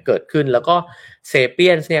าร์เนี่ยเกิดขึ้นแล้วก็เซเปี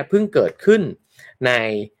ยนส์เนี่ยเพิ่งเกิดขึ้นใน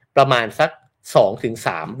ประมาณสัก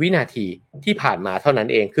2-3 วินาทีที่ผ่านมาเท่านั้น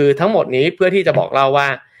เองคือทั้งหมดนี้เพื่อที่จะบอกเล่าว่า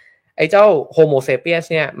ไอ้เจ้าโฮโมเซเปียส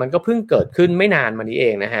เนี่ยมันก็เพิ่งเกิดขึ้นไม่นานมานี้เอ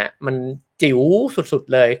งนะฮะมันจิ๋วสุด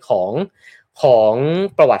ๆเลยของ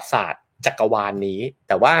ประวัติศาสตร์จักรวาลนี้แ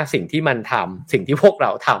ต่ว่าสิ่งที่มันทำสิ่งที่พวกเร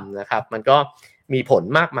าทำนะครับมันก็มีผล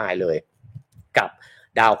มากมายเลยกับ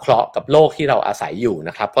ดาวเคราะห์กับโลกที่เราอาศัยอยู่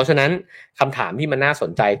นะครับเพราะฉะนั้นคำถามที่มันน่าส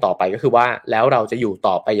นใจต่อไปก็คือว่าแล้วเราจะอยู่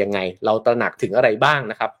ต่อไปยังไงเราตระหนักถึงอะไรบ้าง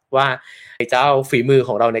นะครับว่าไอ้เจ้าฝีมือข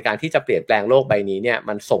องเราในการที่จะเปลี่ยนแปลงโลกใบนี้เนี่ย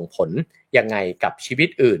มันส่งผลยังไงกับชีวิต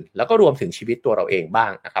อื่นแล้วก็รวมถึงชีวิตตัวเราเองบ้า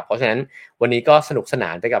งนะครับเพราะฉะนั้นวันนี้ก็สนุกสนา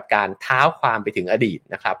นไปกับการเท้าความไปถึงอดีต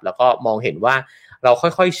นะครับแล้วก็มองเห็นว่าเรา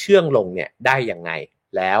ค่อยๆเชื่องลงเนี่ยได้ยังไง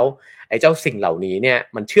แล้วไอ้เจ้าสิ่งเหล่านี้เนี่ย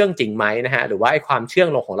มันเชื่องจริงไหมนะฮะหรือว่าไอ้ความเชื่อง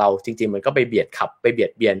ลงของเราจริงๆมันก็ไปเบียดขับไปเบีย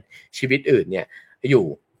ดเบียนชีวิตอื่นเนี่ยอยู่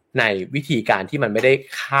ในวิธีการที่มันไม่ได้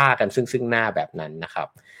ฆ่ากันซึ่งหน้าแบบนั้นนะครับ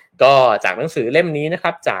ก็จากหนังสือเล่มนี้นะค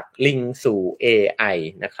รับจากลิงสู่ AI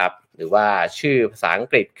นะครับหรือว่าชื่อภาษาอัง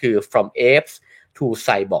กฤษคือ From Apes to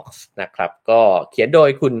Cyborgs นะครับก็เขียนโดย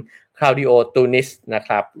คุณคลาวดิโอตูนิสนะค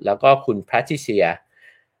รับแล้วก็คุณแพทริเซีย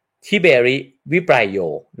ทิเบริวิไบรโย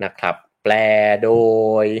นะครับแปลโ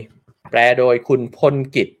ดยคุณพล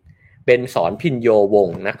กิจเบญสอนพินโยวง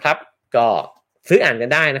ศ์นะครับก็ซื้ออ่านกัน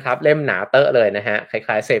ได้นะครับเล่มหนาเตอะเลยนะฮะค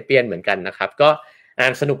ล้ายๆเซเปียนเหมือนกันนะครับก็อ่า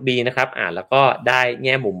นสนุกดีนะครับอ่านแล้วก็ได้แ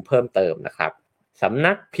ง่มุมเพิ่มเติมนะครับสำ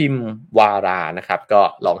นักพิมพ์วารานะครับก็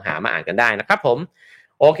ลองหามาอ่านกันได้นะครับผม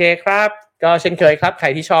โอเคครับก็เช่นเคยครับใคร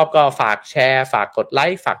ที่ชอบก็ฝากแชร์ฝากกดไล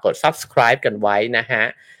ค์ฝากกด Subscribe กันไว้นะฮะ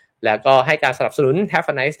แล้วก็ให้การสนับสนุน Have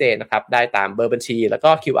a nice day นะครับได้ตามเบอร์บัญชีแล้วก็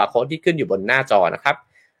QR code ที่ขึ้นอยู่บนหน้าจอนะครับ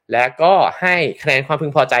และก็ให้คะแนนความพึ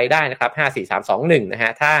งพอใจได้นะครับ5 4 3 2 1นะฮ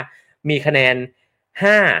ะถ้ามีคะแนน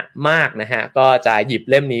5มากนะฮะก็จะหยิบ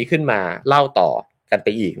เล่มนี้ขึ้นมาเล่าต่อกันไป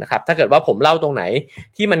อีกนะครับถ้าเกิดว่าผมเล่าตรงไหน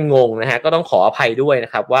ที่มันงงนะฮะก็ต้องขออภัยด้วยน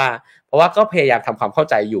ะครับว่าเพราะว่าก็พยายามทำความเข้า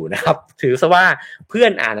ใจอยู่นะครับถือซะว่าเพื่อ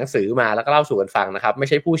นอ่านหนังสือมาแล้วก็เล่าสู่กันฟังนะครับไม่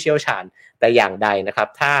ใช่ผู้เชี่ยวชาญแต่อย่างใดนะครับ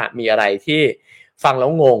ถ้ามีอะไรที่ฟังแล้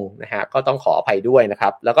วงงนะฮะก็ต้องขออภัยด้วยนะครั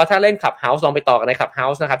บแล้วก็ถ้าเล่น Clubhouse ลองไปต่อกันใน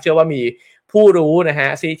Clubhouse นะครับเชื่อว่ามีผู้รู้นะฮะ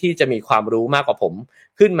ที่จะมีความรู้มากกว่าผม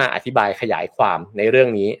ขึ้นมาอธิบายขยายความในเรื่อง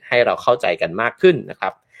นี้ให้เราเข้าใจกันมากขึ้นนะครั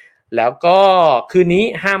บแล้วก็คืนนี้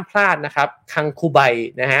ห้ามพลาดนะครับคังคูไบ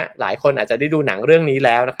นะฮะหลายคนอาจจะได้ดูหนังเรื่องนี้แ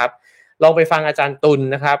ล้วนะครับลองไปฟังอาจารย์ตุล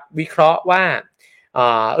นะครับวิเคราะห์ว่า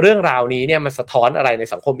เรื่องราวนี้เนี่ยมันสะท้อนอะไรใน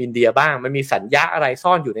สังคมอินเดียบ้างมันมีสัญญาอะไร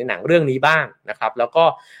ซ่อนอยู่ในหนังเรื่องนี้บ้างนะครับแล้วก็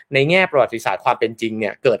ในแง่ประวัติศาสตร์ความเป็นจริงเนี่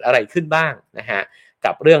ยเกิดอะไรขึ้นบ้างนะฮะ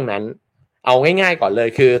กับเรื่องนั้นเอาง่ายๆก่อนเลย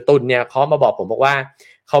คือตุลเนี่ยเขามาบอกผมบอกว่า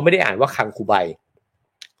เขาไม่ได้อ่านว่าคังคูไบ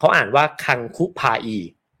เขาอ่านว่าคังคุพาอี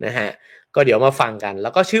นะฮะก็เดี๋ยวมาฟังกันแล้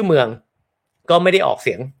วก็ชื่อเมือง ก็ไม่ได้ออกเ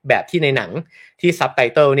สียงแบบที่ในหนังที่ซับไต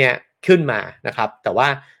เติลเนี่ยขึ้นมานะครับแต่ว่า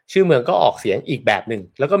ชื่อเมืองก็ออกเสียงอีกแบบหนึ่ง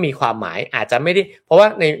แล้วก็มีความหมายอาจจะไม่ได้เพราะว่า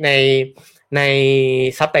ใน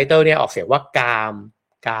ซับไตเติลเนี่ยออกเสียงว่าก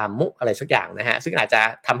ามุอะไรสักอย่างนะฮะซึ่งอาจจะ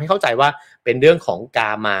ทำให้เข้าใจว่าเป็นเรื่องของก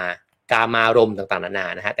ามารมณ์ต่างๆนานา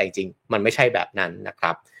นะฮะแต่จริงๆมันไม่ใช่แบบนั้นนะค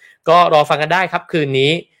รับก็รอฟังกันได้ครับคืน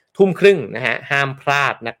นี้20:30นะฮะห้ามพลา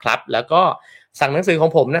ดนะครับแล้วก็สั่งหนังสือของ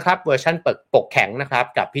ผมนะครับเวอร์ชันปกแข็งนะครับ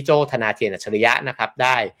กับพี่โจธนาเทียนอัจฉริยะนะครับไ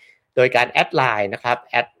ด้โดยการแอดไลน์นะครับ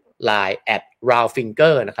แอดไลน์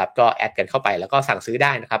 @roundfinger นะครับก็แอดกันเข้าไปแล้วก็สั่งซื้อไ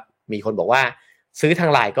ด้นะครับมีคนบอกว่าซื้อทา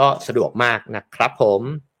งไลน์ก็สะดวกมากนะครับผม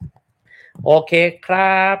โอเคค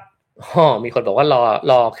รับมีคนบอกว่า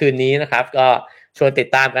รอคืนนี้นะครับก็ชวนติด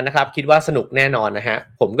ตามกันนะครับคิดว่าสนุกแน่นอนนะฮะ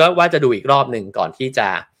ผมก็ว่าจะดูอีกรอบหนึ่งก่อนที่จะ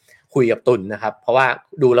คุยกับตุลนะครับเพราะว่า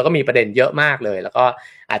ดูแล้วก็มีประเด็นเยอะมากเลยแล้วก็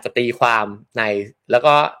อาจจะตีความในแล้ว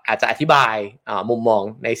ก็อาจจะอธิบายมุมมอง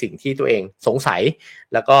ในสิ่งที่ตัวเองสงสัย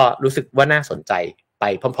แล้วก็รู้สึกว่าน่าสนใจไป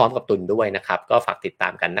พร้อมๆกับตุลด้วยนะครับก็ฝากติดตา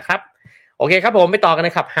มกันนะครับโอเคครับผมไปต่อกันใน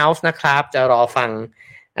คลับเฮาส์นะครับจะรอฟัง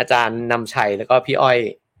อาจารย์นำชัยแล้วก็พี่อ้อย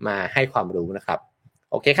มาให้ความรู้นะครับ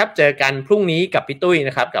โอเคครับเจอกันพรุ่งนี้กับพี่ตุ้ยน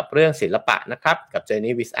ะครับกับเรื่องศิลปะนะครับกับ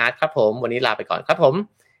Journey with Art ครับผมวันนี้ลาไปก่อนครับผม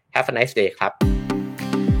Have a nice day ครับ